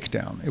a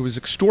shakedown. It was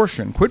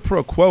extortion. Quid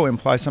pro quo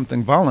implies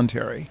something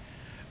voluntary.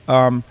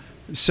 But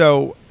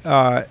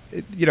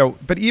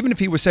even if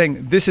he was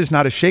saying this is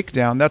not a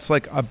shakedown, that's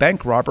like a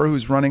bank robber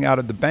who's running out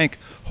of the bank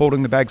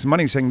holding the bags of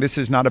money saying this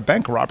is not a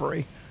bank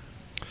robbery.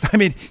 I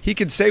mean, he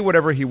can say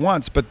whatever he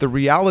wants, but the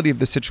reality of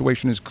the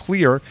situation is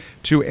clear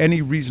to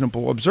any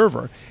reasonable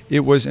observer.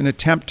 It was an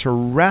attempt to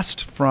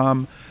wrest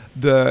from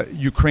the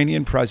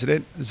Ukrainian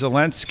president,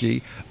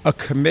 Zelensky, a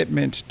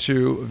commitment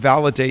to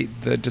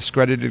validate the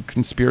discredited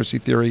conspiracy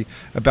theory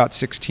about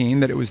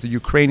 16, that it was the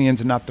Ukrainians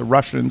and not the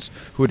Russians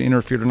who had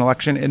interfered in an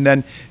election, and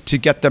then to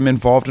get them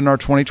involved in our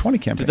 2020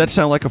 campaign. Did that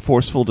sound like a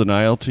forceful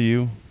denial to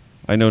you?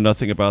 I know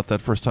nothing about that.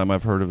 First time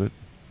I've heard of it.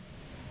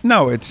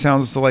 No, it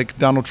sounds like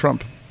Donald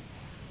Trump.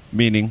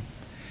 Meaning?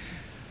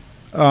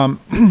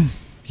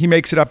 He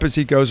makes it up as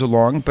he goes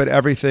along, but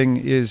everything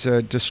is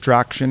a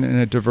distraction and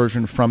a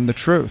diversion from the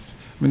truth.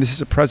 I mean, this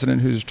is a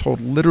president who's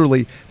told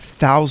literally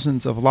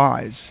thousands of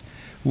lies.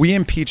 We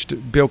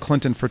impeached Bill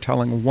Clinton for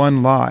telling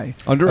one lie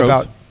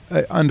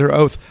under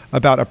oath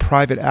about a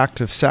private act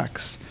of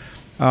sex.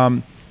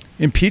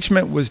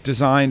 Impeachment was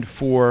designed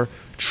for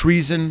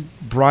treason,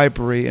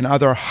 bribery, and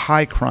other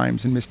high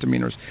crimes and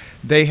misdemeanors.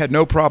 They had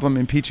no problem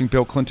impeaching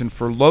Bill Clinton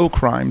for low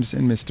crimes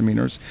and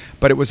misdemeanors,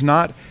 but it was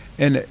not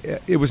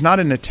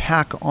an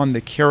attack on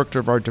the character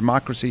of our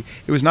democracy.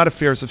 It was not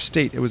affairs of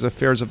state. It was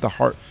affairs of the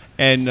heart.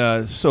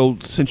 And so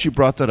since you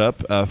brought that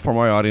up, from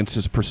our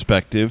audience's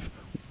perspective,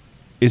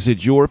 is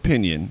it your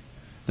opinion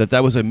that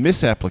that was a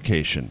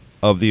misapplication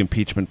of the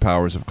impeachment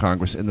powers of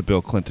Congress in the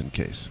Bill Clinton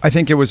case? I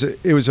think it was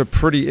a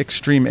pretty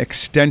extreme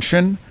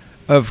extension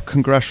of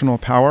congressional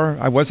power.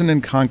 I wasn't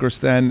in Congress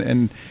then,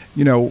 and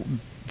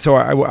so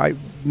I'm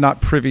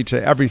not privy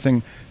to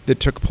everything that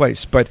took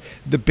place. But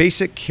the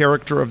basic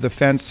character of the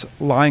offense,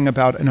 lying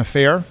about an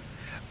affair,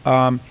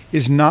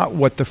 is not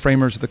what the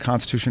framers of the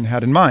Constitution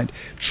had in mind.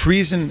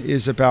 Treason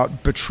is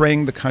about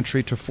betraying the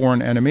country to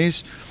foreign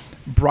enemies.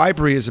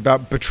 bribery is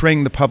about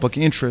betraying the public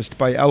interest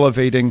by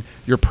elevating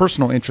your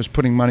personal interest,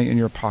 putting money in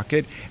your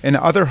pocket. And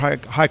other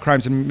high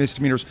crimes and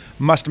misdemeanors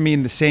must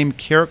mean the same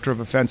character of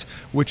offense,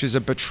 which is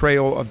a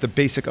betrayal of the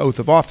basic oath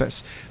of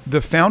office.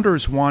 The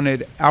founders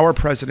wanted our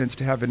presidents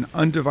to have an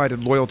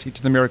undivided loyalty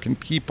to the American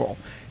people,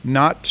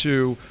 not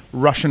to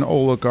Russian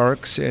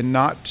oligarchs and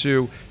not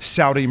to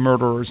Saudi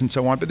murderers and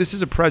so on. But this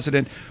is a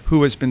president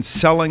who has been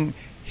selling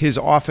his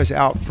office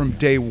out from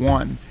day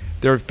one.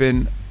 There have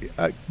been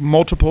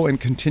multiple and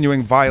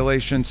continuing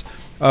violations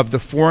of the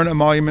Foreign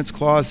Emoluments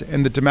Clause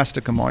and the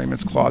Domestic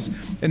Emoluments Clause.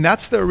 And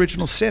that's the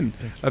original sin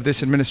of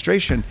this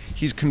administration.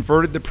 He's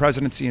converted the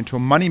presidency into a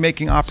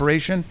money-making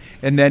operation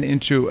and then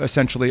into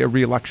essentially a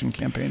re-election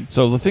campaign.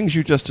 So the things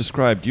you just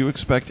described, do you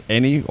expect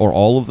any or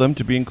all of them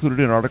to be included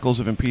in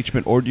articles of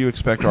impeachment, or do you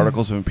expect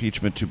articles of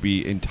impeachment to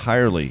be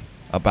entirely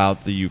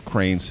about the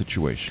Ukraine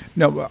situation?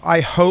 No,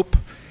 I hope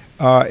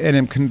and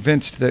am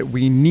convinced that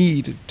we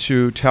need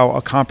to tell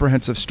a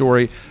comprehensive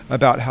story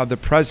about how the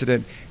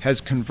president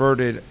has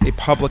converted a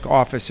public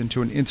office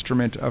into an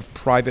instrument of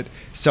private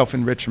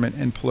self-enrichment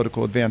and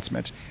political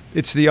advancement.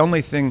 It's the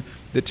only thing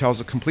that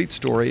tells a complete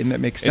story and that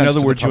makes sense. In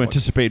other words, to the you public.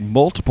 anticipate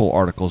multiple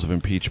articles of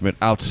impeachment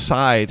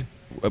outside,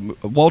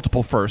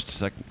 multiple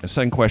first,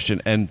 second question,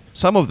 and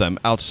some of them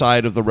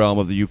outside of the realm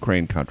of the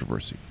Ukraine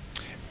controversy.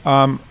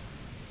 Again,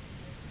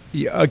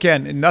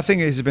 nothing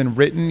has been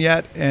written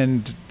yet,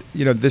 and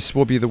this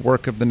will be the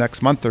work of the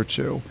next month or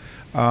two.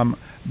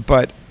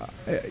 But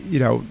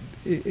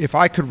if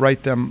I could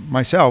write them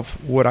myself,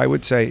 what I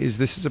would say is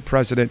this is a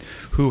president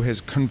who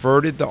has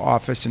converted the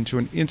office into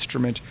an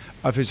instrument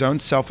of his own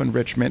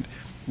self-enrichment,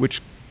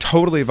 which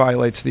totally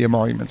violates the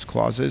emoluments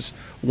clauses.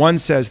 One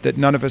says that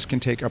none of us can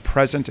take a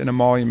present, an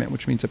emolument,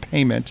 which means a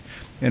payment,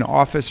 an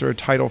office or a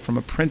title from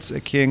a prince, a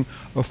king,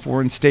 a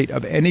foreign state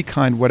of any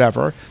kind,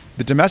 whatever.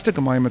 The domestic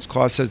emoluments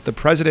clause says the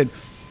president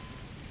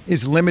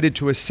is limited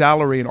to a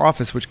salary in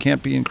office which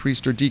can't be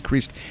increased or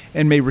decreased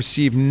and may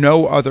receive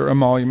no other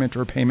emolument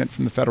or payment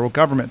from the federal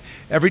government.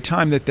 Every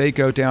time that they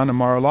go down to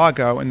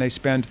Mar-a-Lago and they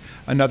spend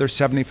another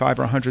 $75,000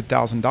 or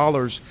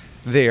 $100,000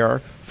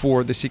 there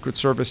for the Secret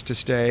Service to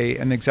stay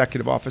and the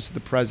Executive Office of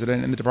the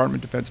President and the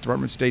Department of Defense,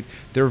 Department of State,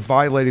 they're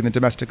violating the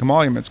Domestic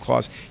Emoluments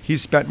Clause.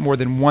 He's spent more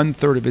than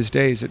 1/3 of his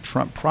days at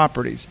Trump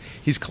properties.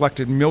 He's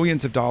collected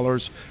millions of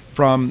dollars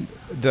from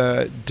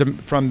the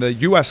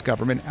U.S.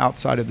 government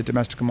outside of the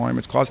Domestic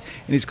Emoluments Clause,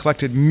 and he's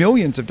collected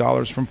millions of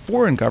dollars from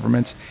foreign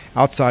governments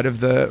outside of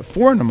the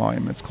Foreign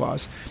Emoluments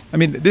Clause. I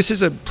mean, this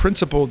is a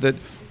principle that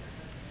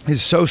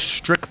is so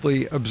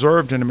strictly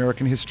observed in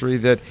American history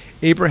that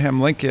Abraham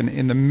Lincoln,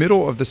 in the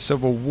middle of the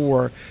Civil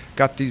War,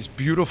 got these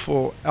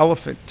beautiful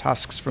elephant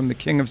tusks from the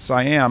King of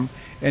Siam,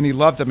 and he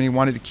loved them and he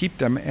wanted to keep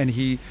them, and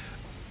he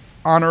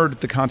honored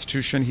the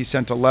Constitution. He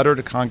sent a letter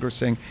to Congress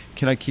saying,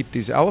 can I keep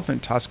these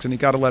elephant tusks? And he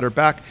got a letter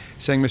back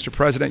saying, Mr.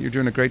 President, you're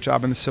doing a great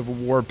job in the Civil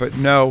War, but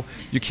no,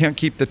 you can't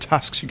keep the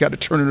tusks. You got to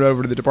turn it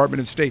over to the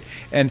Department of State.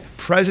 And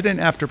president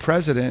after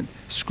president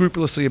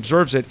scrupulously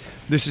observes it.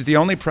 This is the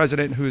only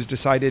president who has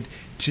decided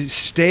to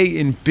stay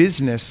in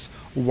business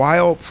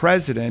while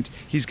president.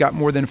 He's got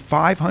more than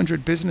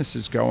 500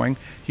 businesses going.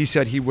 He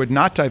said he would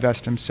not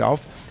divest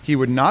himself. He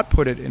would not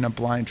put it in a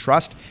blind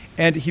trust,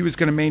 and he was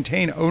going to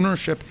maintain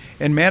ownership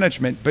and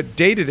management, but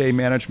day-to-day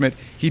management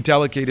he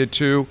delegated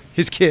to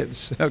his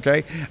kids,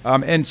 okay?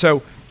 And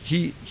so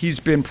he's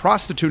been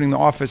prostituting the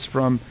office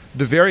from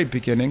the very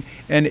beginning,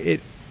 and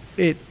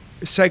it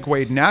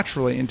segued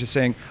naturally into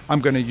saying, I'm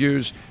going to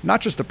use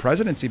not just the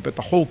presidency, but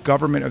the whole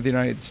government of the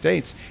United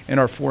States and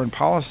our foreign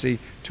policy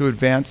to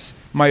advance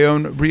my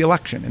own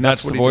re-election. And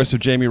that's the voice of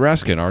Jamie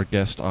Raskin, our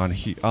guest on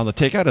the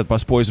Takeout of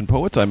Busboys and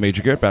Poets. I'm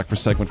Major Garrett, back for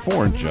segment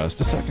 4 in just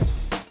a second.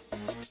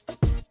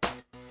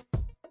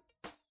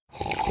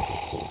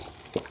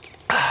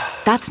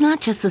 That's not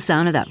just the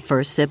sound of that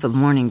first sip of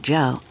Morning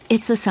Joe.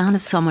 It's the sound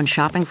of someone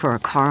shopping for a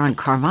car on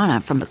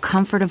Carvana from the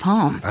comfort of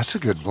home. That's a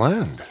good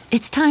blend.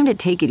 It's time to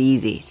take it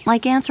easy,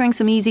 like answering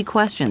some easy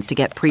questions to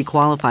get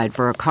pre-qualified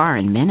for a car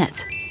in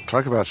minutes.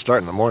 Talk about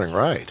starting the morning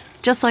right.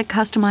 Just like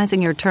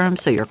customizing your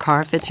terms so your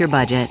car fits your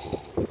budget.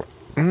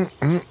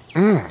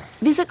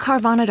 Visit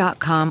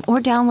Carvana.com or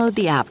download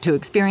the app to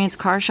experience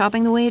car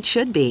shopping the way it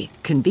should be.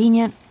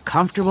 Convenient,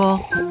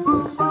 comfortable.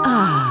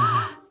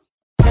 Ah.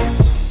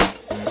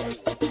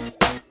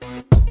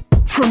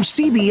 From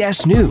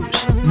CBS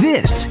News,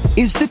 this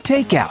is The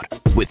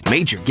Takeout with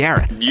Major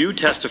Garrett. You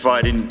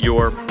testified in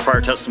your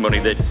prior testimony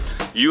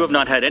that you have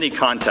not had any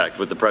contact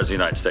with the President of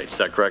the United States. Is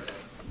that correct?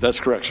 That's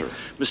correct, sir.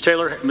 Ms.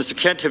 Taylor, Mr.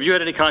 Kent, have you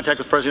had any contact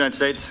with the President of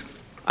the United States?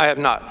 I have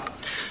not.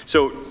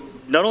 So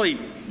not only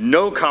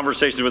no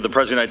conversations with the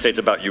President of the United States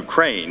about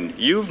Ukraine,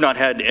 you've not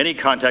had any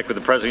contact with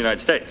the President of the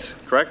United States,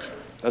 correct?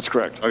 That's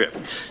correct. Okay.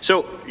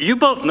 So you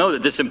both know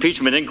that this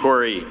impeachment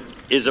inquiry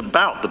is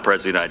about the President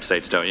of the United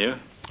States, don't you?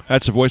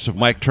 That's the voice of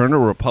Mike Turner, a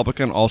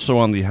Republican, also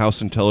on the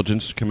House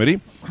Intelligence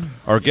Committee.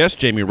 Our guest,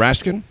 Jamie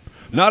Raskin,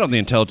 not on the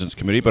Intelligence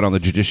Committee, but on the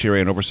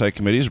Judiciary and Oversight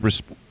Committees,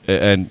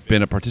 and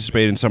been a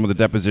participant in some of the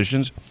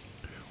depositions,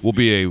 will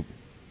be a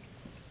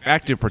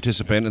active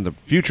participant in the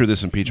future of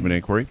this impeachment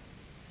inquiry.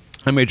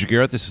 I'm Major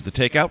Garrett. This is The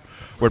Takeout.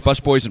 We're at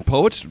Busboys and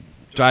Poets,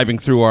 diving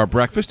through our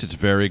breakfast. It's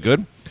very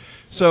good.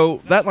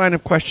 So that line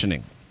of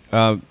questioning,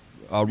 a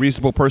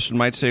reasonable person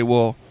might say,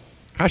 well,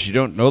 gosh, you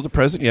don't know the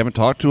president, you haven't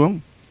talked to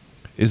him.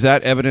 Is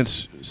that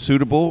evidence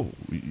suitable,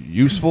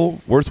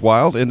 useful,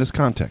 worthwhile in this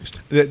context?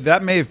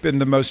 That may have been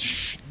the most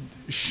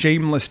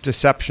shameless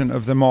deception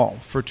of them all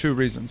for two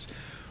reasons.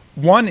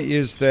 One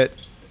is that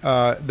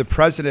the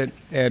president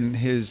and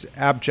his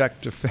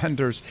abject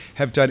defenders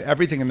have done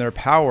everything in their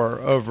power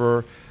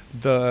over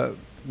the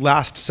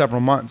last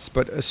several months,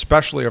 but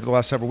especially over the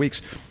last several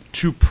weeks,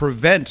 to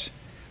prevent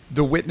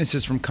the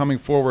witnesses from coming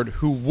forward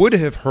who would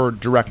have heard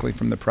directly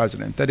from the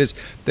president. That is,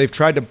 they've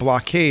tried to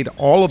blockade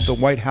all of the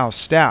White House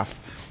staff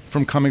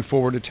from coming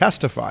forward to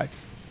testify.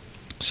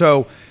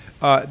 So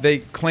they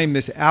claim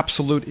this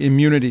absolute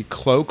immunity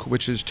cloak,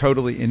 which is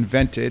totally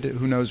invented.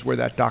 Who knows where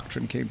that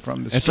doctrine came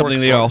from? And something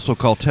they also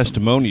call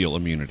testimonial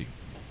immunity.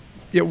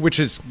 Yeah, which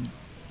is,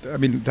 I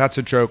mean, that's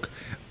a joke.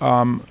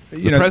 The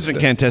president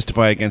can't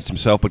testify against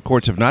himself, but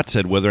courts have not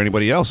said whether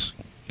anybody else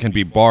can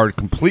be barred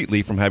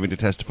completely from having to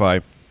testify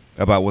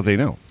about what they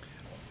know.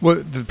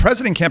 Well, the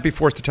president can't be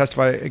forced to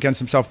testify against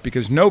himself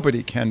because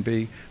nobody can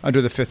be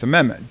under the Fifth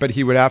Amendment, but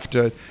he would have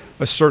to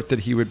assert that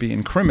he would be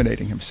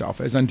incriminating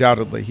himself, as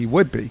undoubtedly he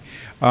would be.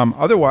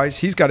 Otherwise,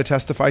 he's got to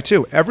testify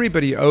too.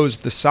 Everybody owes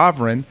the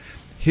sovereign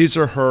his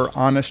or her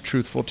honest,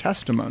 truthful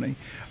testimony.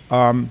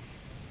 And,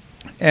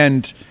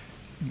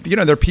 you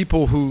know, there are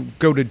people who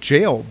go to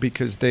jail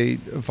because they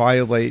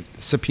violate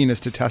subpoenas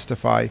to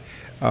testify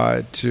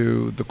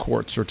to the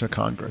courts or to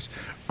Congress.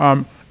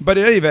 But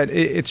in any event,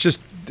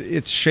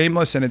 it's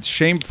shameless and it's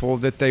shameful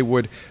that they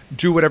would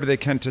do whatever they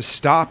can to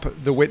stop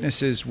the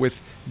witnesses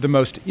with the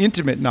most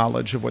intimate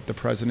knowledge of what the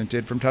president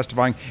did from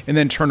testifying, and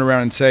then turn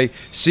around and say,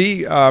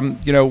 see,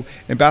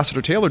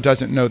 Ambassador Taylor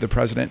doesn't know the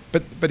president.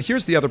 But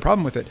here's the other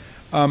problem with it.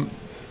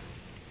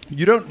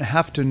 You don't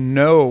have to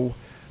know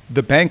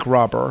the bank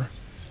robber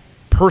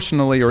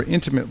personally or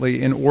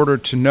intimately in order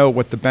to know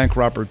what the bank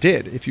robber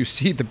did. If you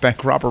see the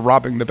bank robber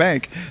robbing the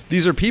bank,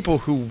 these are people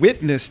who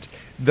witnessed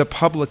the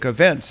public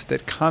events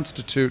that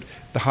constitute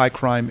the high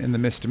crime and the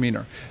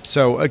misdemeanor.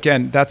 So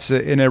again, that's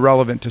an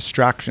irrelevant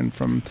distraction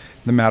from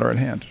the matter at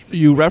hand.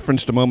 You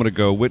referenced a moment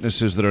ago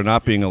witnesses that are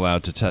not being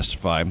allowed to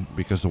testify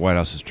because the White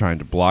House is trying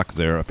to block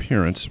their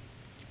appearance.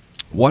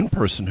 One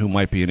person who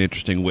might be an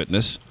interesting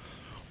witness,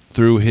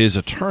 through his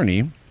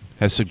attorney,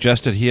 has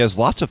suggested he has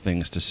lots of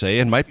things to say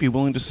and might be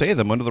willing to say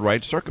them under the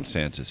right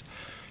circumstances.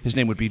 His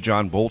name would be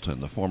John Bolton,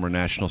 the former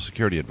National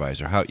Security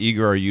Advisor. How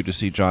eager are you to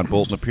see John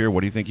Bolton appear?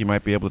 What do you think he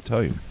might be able to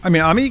tell you? I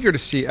mean, I'm eager to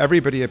see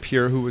everybody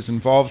appear who was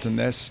involved in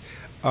this.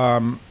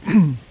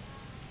 Bolton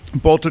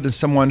is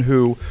someone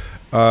who,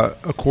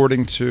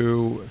 according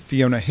to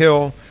Fiona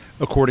Hill,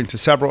 according to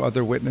several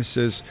other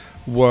witnesses,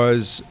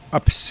 was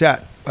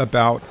upset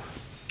about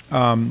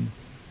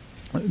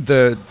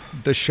the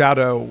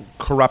shadow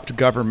corrupt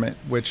government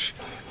which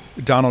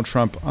Donald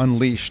Trump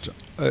unleashed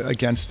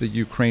against the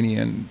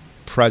Ukrainian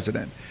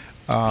president.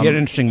 He had an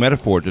interesting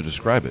metaphor to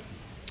describe it.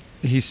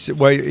 He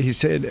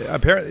said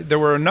apparently there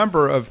were a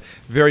number of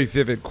very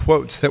vivid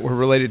quotes that were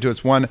related to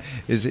us. One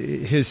is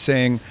his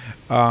saying,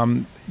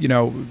 tell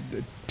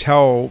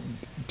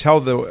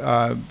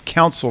the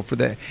counsel for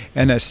the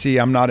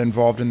NSC I'm not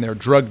involved in their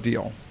drug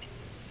deal.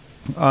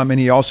 And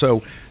he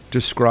also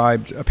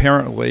described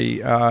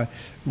apparently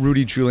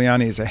Rudy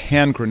Giuliani as a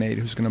hand grenade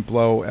who's going to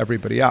blow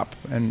everybody up.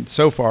 And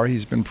so far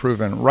he's been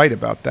proven right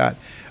about that.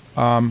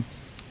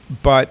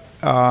 But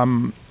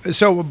I'm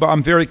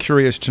very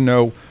curious to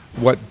know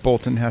what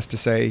Bolton has to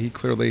say. He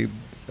clearly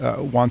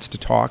wants to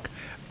talk.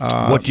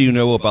 What do you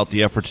know about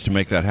the efforts to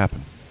make that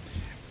happen?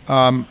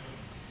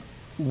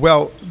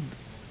 Well,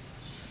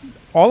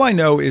 all I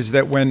know is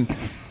that when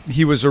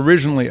he was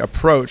originally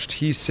approached,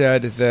 he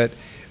said that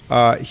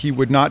he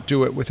would not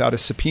do it without a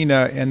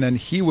subpoena, and then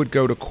he would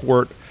go to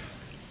court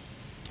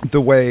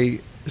the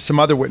way some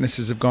other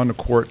witnesses have gone to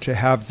court to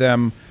have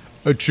them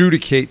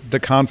adjudicate the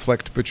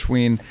conflict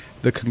between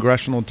the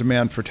congressional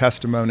demand for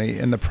testimony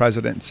and the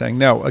president saying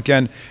no.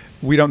 Again,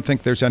 we don't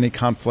think there's any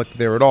conflict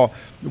there at all.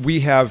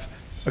 We have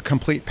a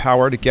complete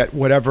power to get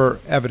whatever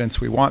evidence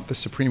we want. The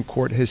Supreme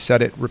Court has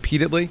said it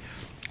repeatedly.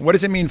 What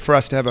does it mean for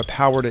us to have a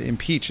power to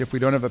impeach if we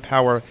don't have a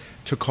power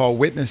to call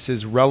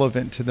witnesses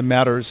relevant to the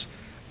matters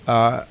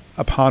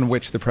upon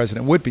which the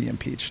president would be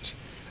impeached?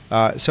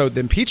 So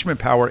the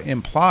impeachment power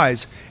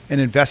implies an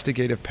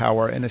investigative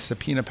power and a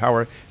subpoena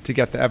power to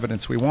get the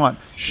evidence we want.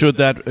 Should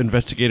that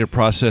investigative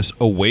process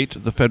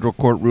await the federal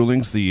court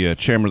rulings? The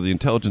chairman of the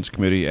Intelligence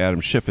Committee,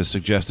 Adam Schiff, has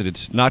suggested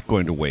it's not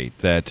going to wait,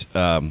 that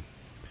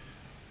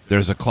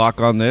there's a clock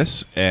on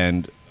this,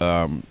 and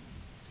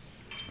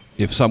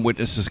if some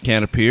witnesses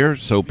can't appear,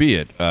 so be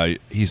it.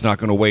 He's not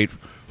going to wait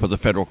for the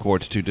federal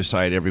courts to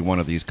decide every one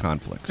of these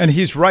conflicts. And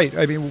he's right.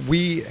 I mean,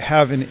 we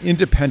have an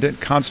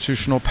independent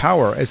constitutional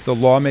power as the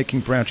lawmaking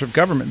branch of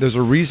government. There's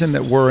a reason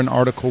that we're in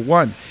Article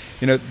 1.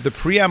 The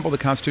preamble of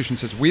the Constitution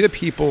says, "We the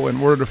people, in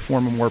order to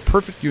form a more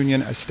perfect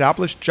union,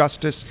 establish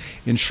justice,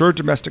 ensure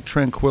domestic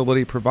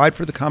tranquility, provide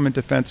for the common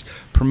defense,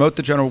 promote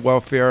the general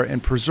welfare,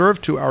 and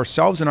preserve to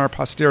ourselves and our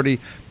posterity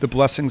the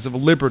blessings of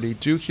liberty,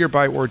 do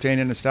hereby ordain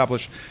and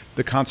establish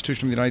the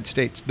Constitution of the United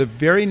States." The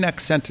very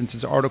next sentence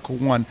is Article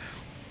 1,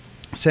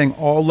 saying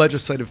all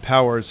legislative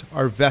powers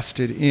are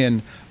vested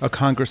in a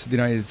Congress of the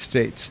United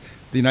States,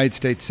 the United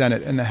States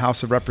Senate, and the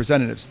House of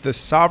Representatives. The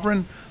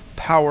sovereign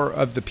power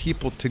of the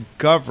people to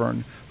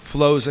govern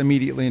flows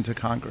immediately into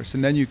Congress.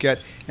 And then you get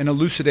an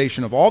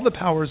elucidation of all the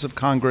powers of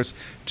Congress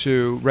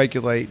to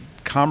regulate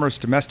commerce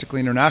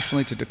domestically,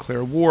 internationally, to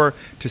declare war,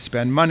 to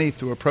spend money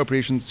through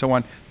appropriations, and so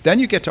on. Then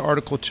you get to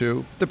Article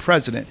 2, the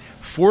president.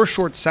 4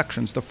 short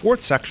sections. The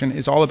 4th section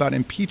is all about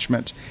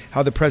impeachment,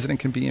 how the president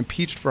can be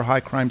impeached for high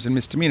crimes and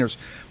misdemeanors.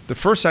 The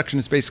first section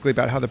is basically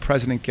about how the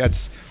president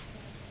gets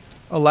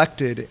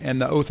elected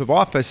and the oath of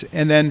office.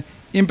 And then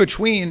in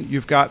between,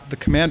 you've got the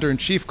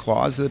commander-in-chief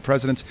clause, the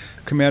president's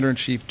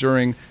commander-in-chief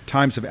during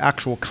times of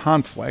actual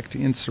conflict,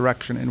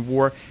 insurrection, and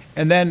war.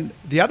 And then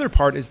the other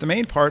part is the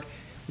main part.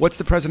 What's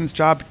the president's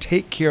job?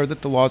 Take care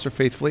that the laws are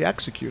faithfully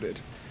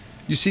executed.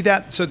 You see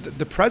that? So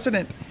the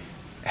president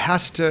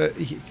has to...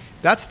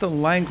 That's the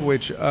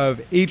language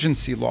of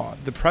agency law.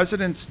 The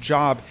president's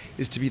job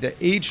is to be the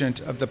agent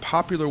of the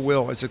popular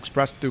will as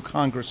expressed through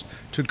Congress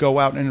to go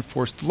out and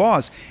enforce the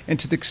laws. And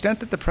to the extent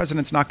that the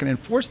president's not going to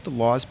enforce the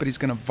laws, but he's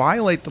going to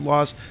violate the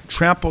laws,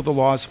 trample the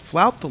laws,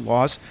 flout the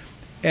laws,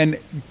 and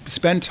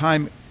spend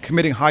time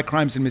committing high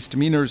crimes and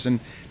misdemeanors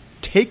and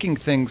taking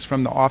things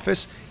from the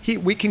office,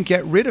 we can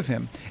get rid of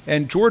him.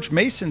 And George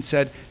Mason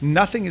said,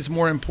 nothing is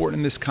more important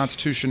in this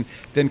Constitution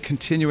than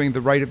continuing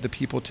the right of the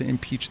people to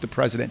impeach the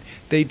president.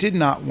 They did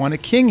not want a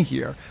king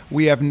here.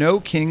 We have no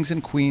kings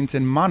and queens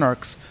and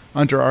monarchs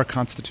under our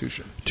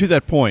Constitution. To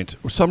that point,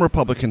 some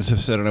Republicans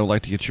have said, and I would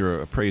like to get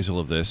your appraisal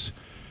of this,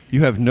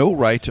 you have no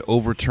right to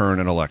overturn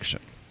an election.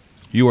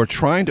 You are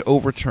trying to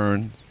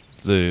overturn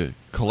the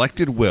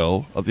collected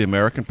will of the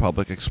American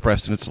public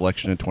expressed in its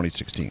election in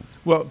 2016.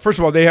 Well, first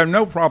of all, they have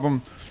no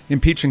problem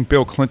impeaching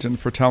Bill Clinton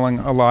for telling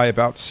a lie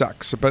about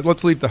sex. But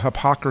let's leave the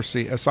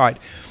hypocrisy aside.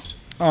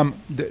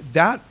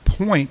 That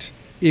point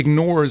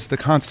ignores the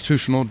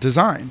constitutional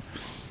design.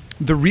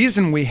 The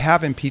reason we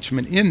have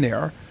impeachment in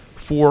there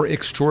for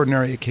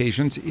extraordinary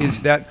occasions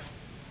is that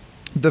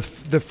the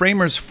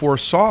framers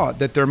foresaw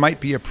that there might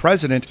be a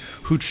president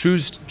who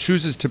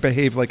chooses to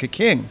behave like a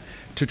king,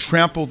 to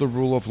trample the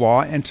rule of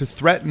law and to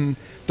threaten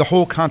the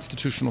whole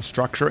constitutional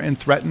structure and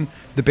threaten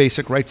the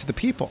basic rights of the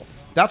people.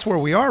 That's where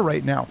we are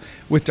right now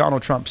with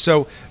Donald Trump.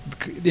 So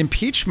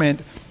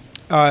impeachment,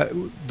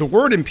 the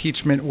word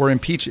impeachment or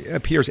impeach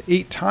appears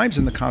 8 times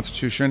in the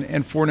Constitution,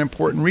 and for an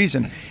important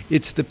reason.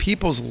 It's the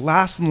people's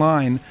last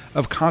line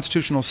of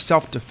constitutional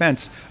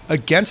self-defense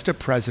against a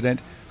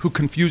president who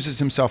confuses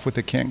himself with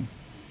a king.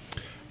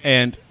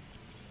 And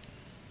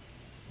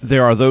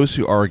there are those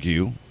who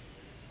argue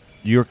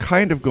you're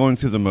kind of going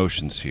through the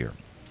motions here.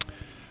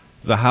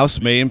 The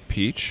House may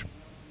impeach.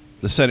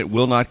 The Senate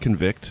will not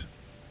convict.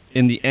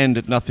 In the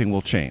end, nothing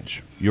will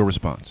change. Your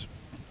response?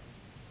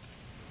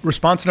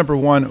 Response number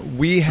 1,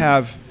 we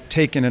have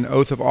taken an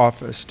oath of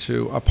office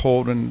to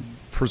uphold and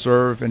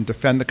preserve and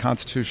defend the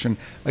Constitution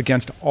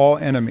against all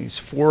enemies,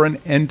 foreign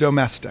and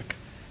domestic.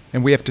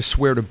 And we have to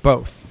swear to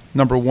both,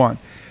 number 1.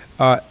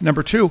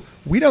 Number 2,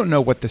 we don't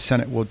know what the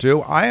Senate will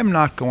do. I am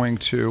not going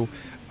to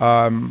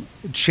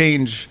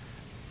change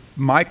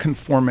my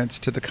conformance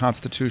to the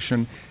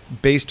Constitution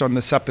based on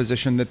the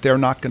supposition that they're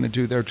not going to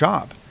do their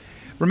job.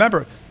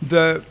 Remember,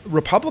 the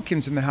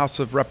Republicans in the House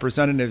of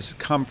Representatives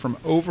come from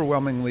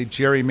overwhelmingly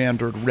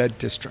gerrymandered red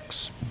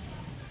districts.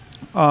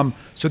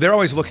 So they're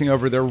always looking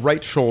over their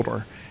right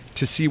shoulder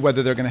to see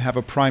whether they're going to have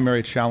a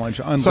primary challenge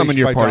unleashed by Donald Trump. Some in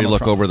your party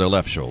look over their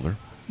left shoulder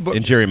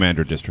in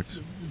gerrymandered districts.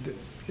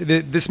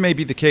 This may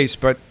be the case,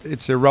 but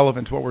it's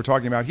irrelevant to what we're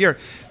talking about here.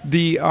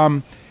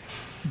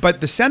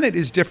 But the Senate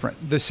is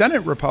different. The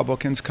Senate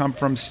Republicans come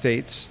from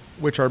states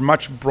which are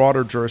much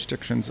broader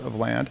jurisdictions of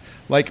land,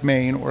 like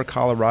Maine or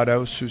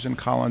Colorado, Susan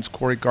Collins,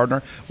 Cory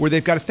Gardner, where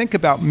they've got to think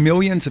about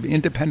millions of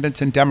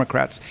independents and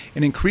Democrats.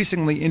 And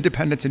increasingly,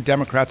 independents and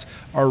Democrats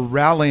are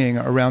rallying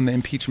around the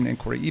impeachment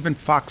inquiry. Even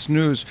Fox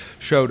News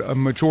showed a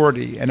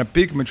majority, and a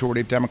big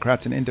majority of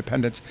Democrats and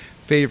independents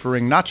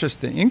favoring not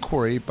just the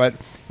inquiry, but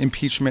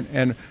impeachment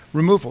and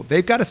removal.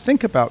 They've got to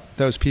think about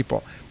those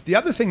people. The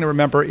other thing to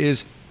remember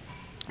is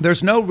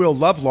there's no real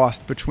love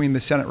lost between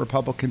the Senate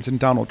Republicans and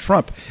Donald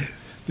Trump.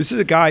 This is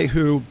a guy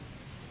who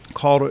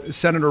called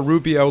Senator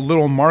Rubio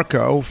Little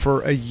Marco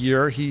for a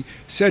year. He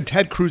said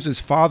Ted Cruz's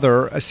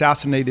father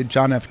assassinated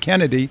John F.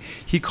 Kennedy.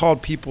 He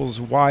called people's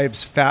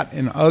wives fat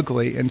and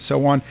ugly and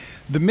so on.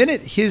 The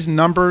minute his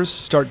numbers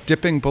start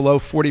dipping below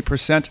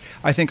 40%,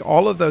 I think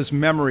all of those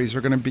memories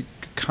are going to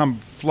come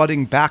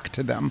flooding back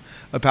to them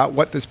about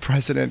what this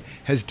president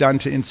has done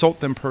to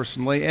insult them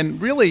personally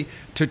and really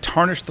to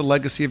tarnish the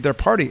legacy of their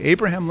party.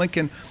 Abraham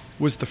Lincoln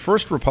was the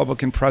first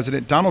Republican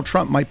president. Donald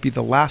Trump might be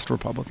the last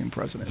Republican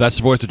president. That's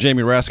the voice of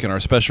Jamie Raskin, our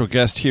special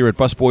guest here at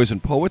Busboys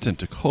and Poets in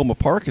Tacoma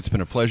Park. It's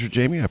been a pleasure,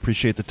 Jamie. I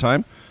appreciate the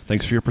time.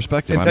 Thanks for your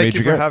perspective. And thank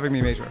you for having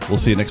me, Major. We'll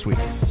see you next week.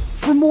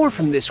 For more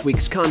from this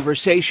week's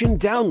conversation,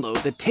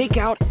 download the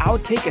Takeout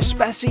Outtake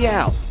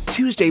Especial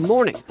Tuesday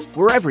morning,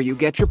 wherever you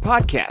get your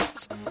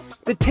podcasts.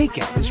 The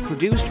Takeout is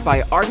produced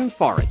by Arden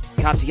Farid,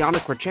 Katyana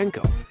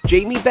Krachenko,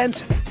 Jamie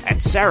Benson,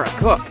 and Sarah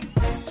Cook.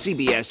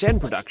 CBSN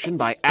production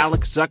by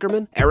Alex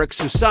Zuckerman, Eric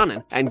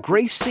Susanen, and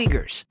Grace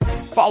Seegers.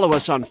 Follow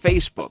us on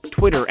Facebook,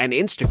 Twitter, and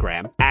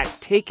Instagram at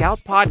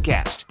Takeout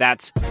Podcast.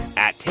 That's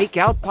at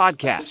Takeout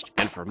Podcast.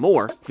 And for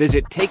more,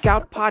 visit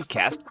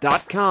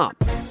takeoutpodcast.com.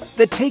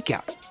 The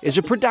Takeout is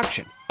a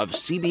production of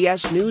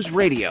CBS News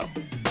Radio.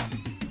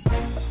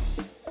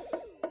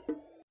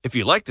 If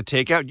you like The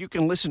Takeout, you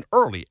can listen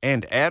early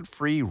and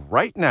ad-free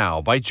right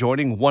now by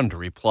joining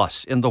Wondery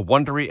Plus in the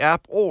Wondery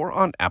app or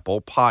on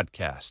Apple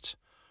Podcasts.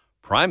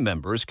 Prime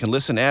members can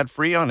listen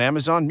ad-free on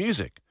Amazon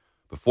Music.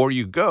 Before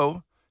you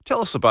go,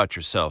 tell us about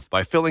yourself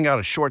by filling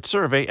out a short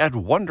survey at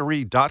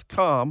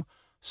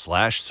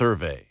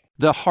Wondery.com/survey.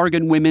 The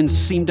Hargan women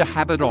seem to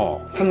have it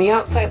all. From the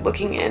outside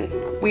looking in,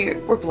 we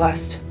were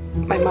blessed.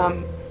 My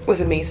mom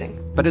was amazing.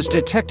 But as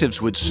detectives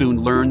would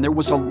soon learn, there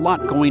was a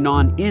lot going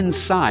on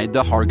inside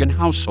the Hargan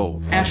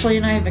household. Ashley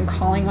and I have been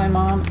calling my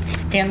mom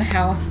and the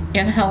house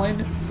and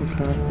Helen.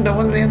 No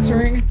one's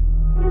answering.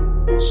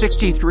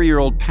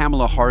 63-year-old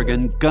Pamela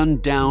Hargan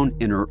gunned down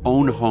in her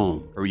own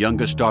home. Her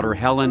youngest daughter,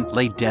 Helen,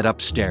 lay dead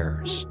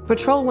upstairs.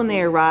 Patrol, when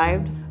they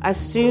arrived,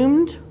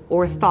 assumed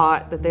or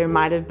thought that there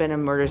might have been a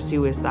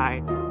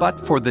murder-suicide. But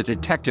for the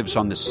detectives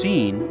on the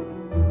scene,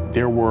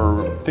 there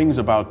were things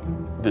about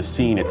the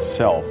scene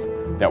itself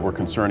that were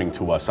concerning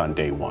to us on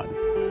day one.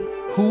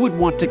 Who would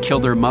want to kill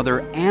their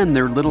mother and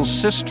their little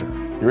sister?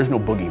 There is no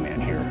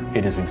boogeyman here.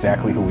 It is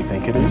exactly who we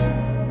think it is.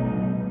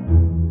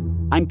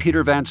 I'm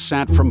Peter Van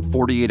Sant from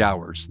 48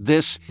 Hours.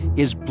 This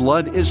is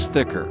Blood is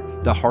Thicker,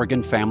 the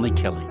Hargan Family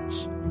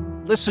Killings.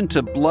 Listen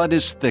to Blood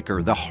is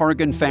Thicker, the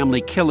Hargan Family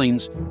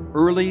Killings,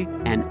 early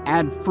and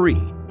ad-free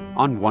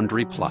on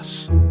Wondery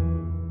Plus.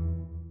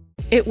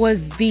 It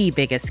was the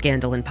biggest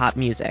scandal in pop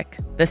music.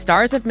 The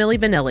stars of Milli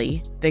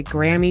Vanilli, the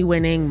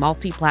Grammy-winning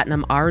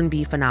multi-platinum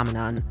R&B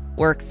phenomenon,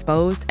 were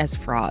exposed as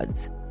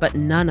frauds. But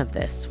none of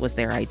this was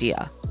their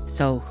idea.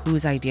 So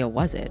whose idea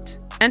was it?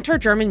 Enter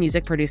German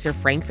music producer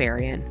Frank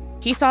Farian.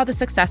 He saw the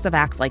success of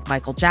acts like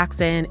Michael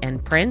Jackson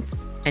and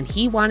Prince, and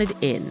he wanted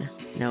in,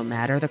 no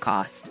matter the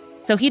cost.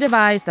 So he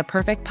devised the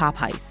perfect pop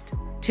heist.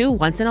 Two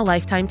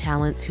once-in-a-lifetime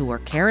talents who were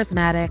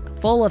charismatic,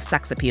 full of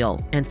sex appeal,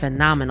 and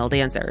phenomenal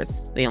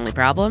dancers. The only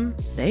problem?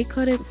 They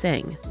couldn't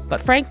sing.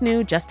 But Frank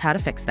knew just how to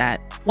fix that.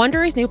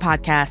 Wondery's new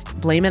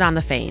podcast, Blame It on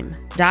the Fame,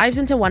 dives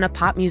into one of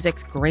pop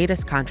music's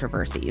greatest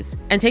controversies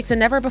and takes a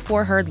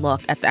never-before-heard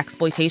look at the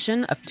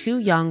exploitation of two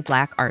young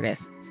Black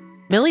artists.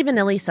 Milli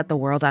Vanilli set the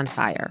world on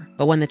fire,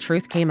 but when the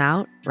truth came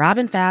out, Rob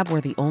and Fab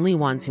were the only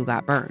ones who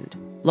got burned.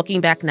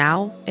 Looking back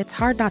now, it's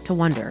hard not to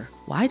wonder,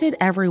 why did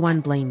everyone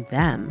blame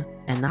them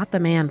and not the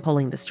man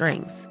pulling the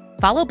strings?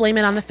 Follow Blame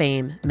It on the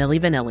Fame, Milli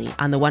Vanilli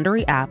on the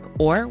Wondery app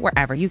or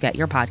wherever you get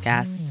your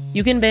podcasts.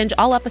 You can binge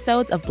all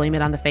episodes of Blame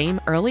It on the Fame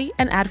early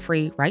and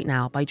ad-free right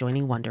now by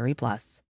joining Wondery Plus.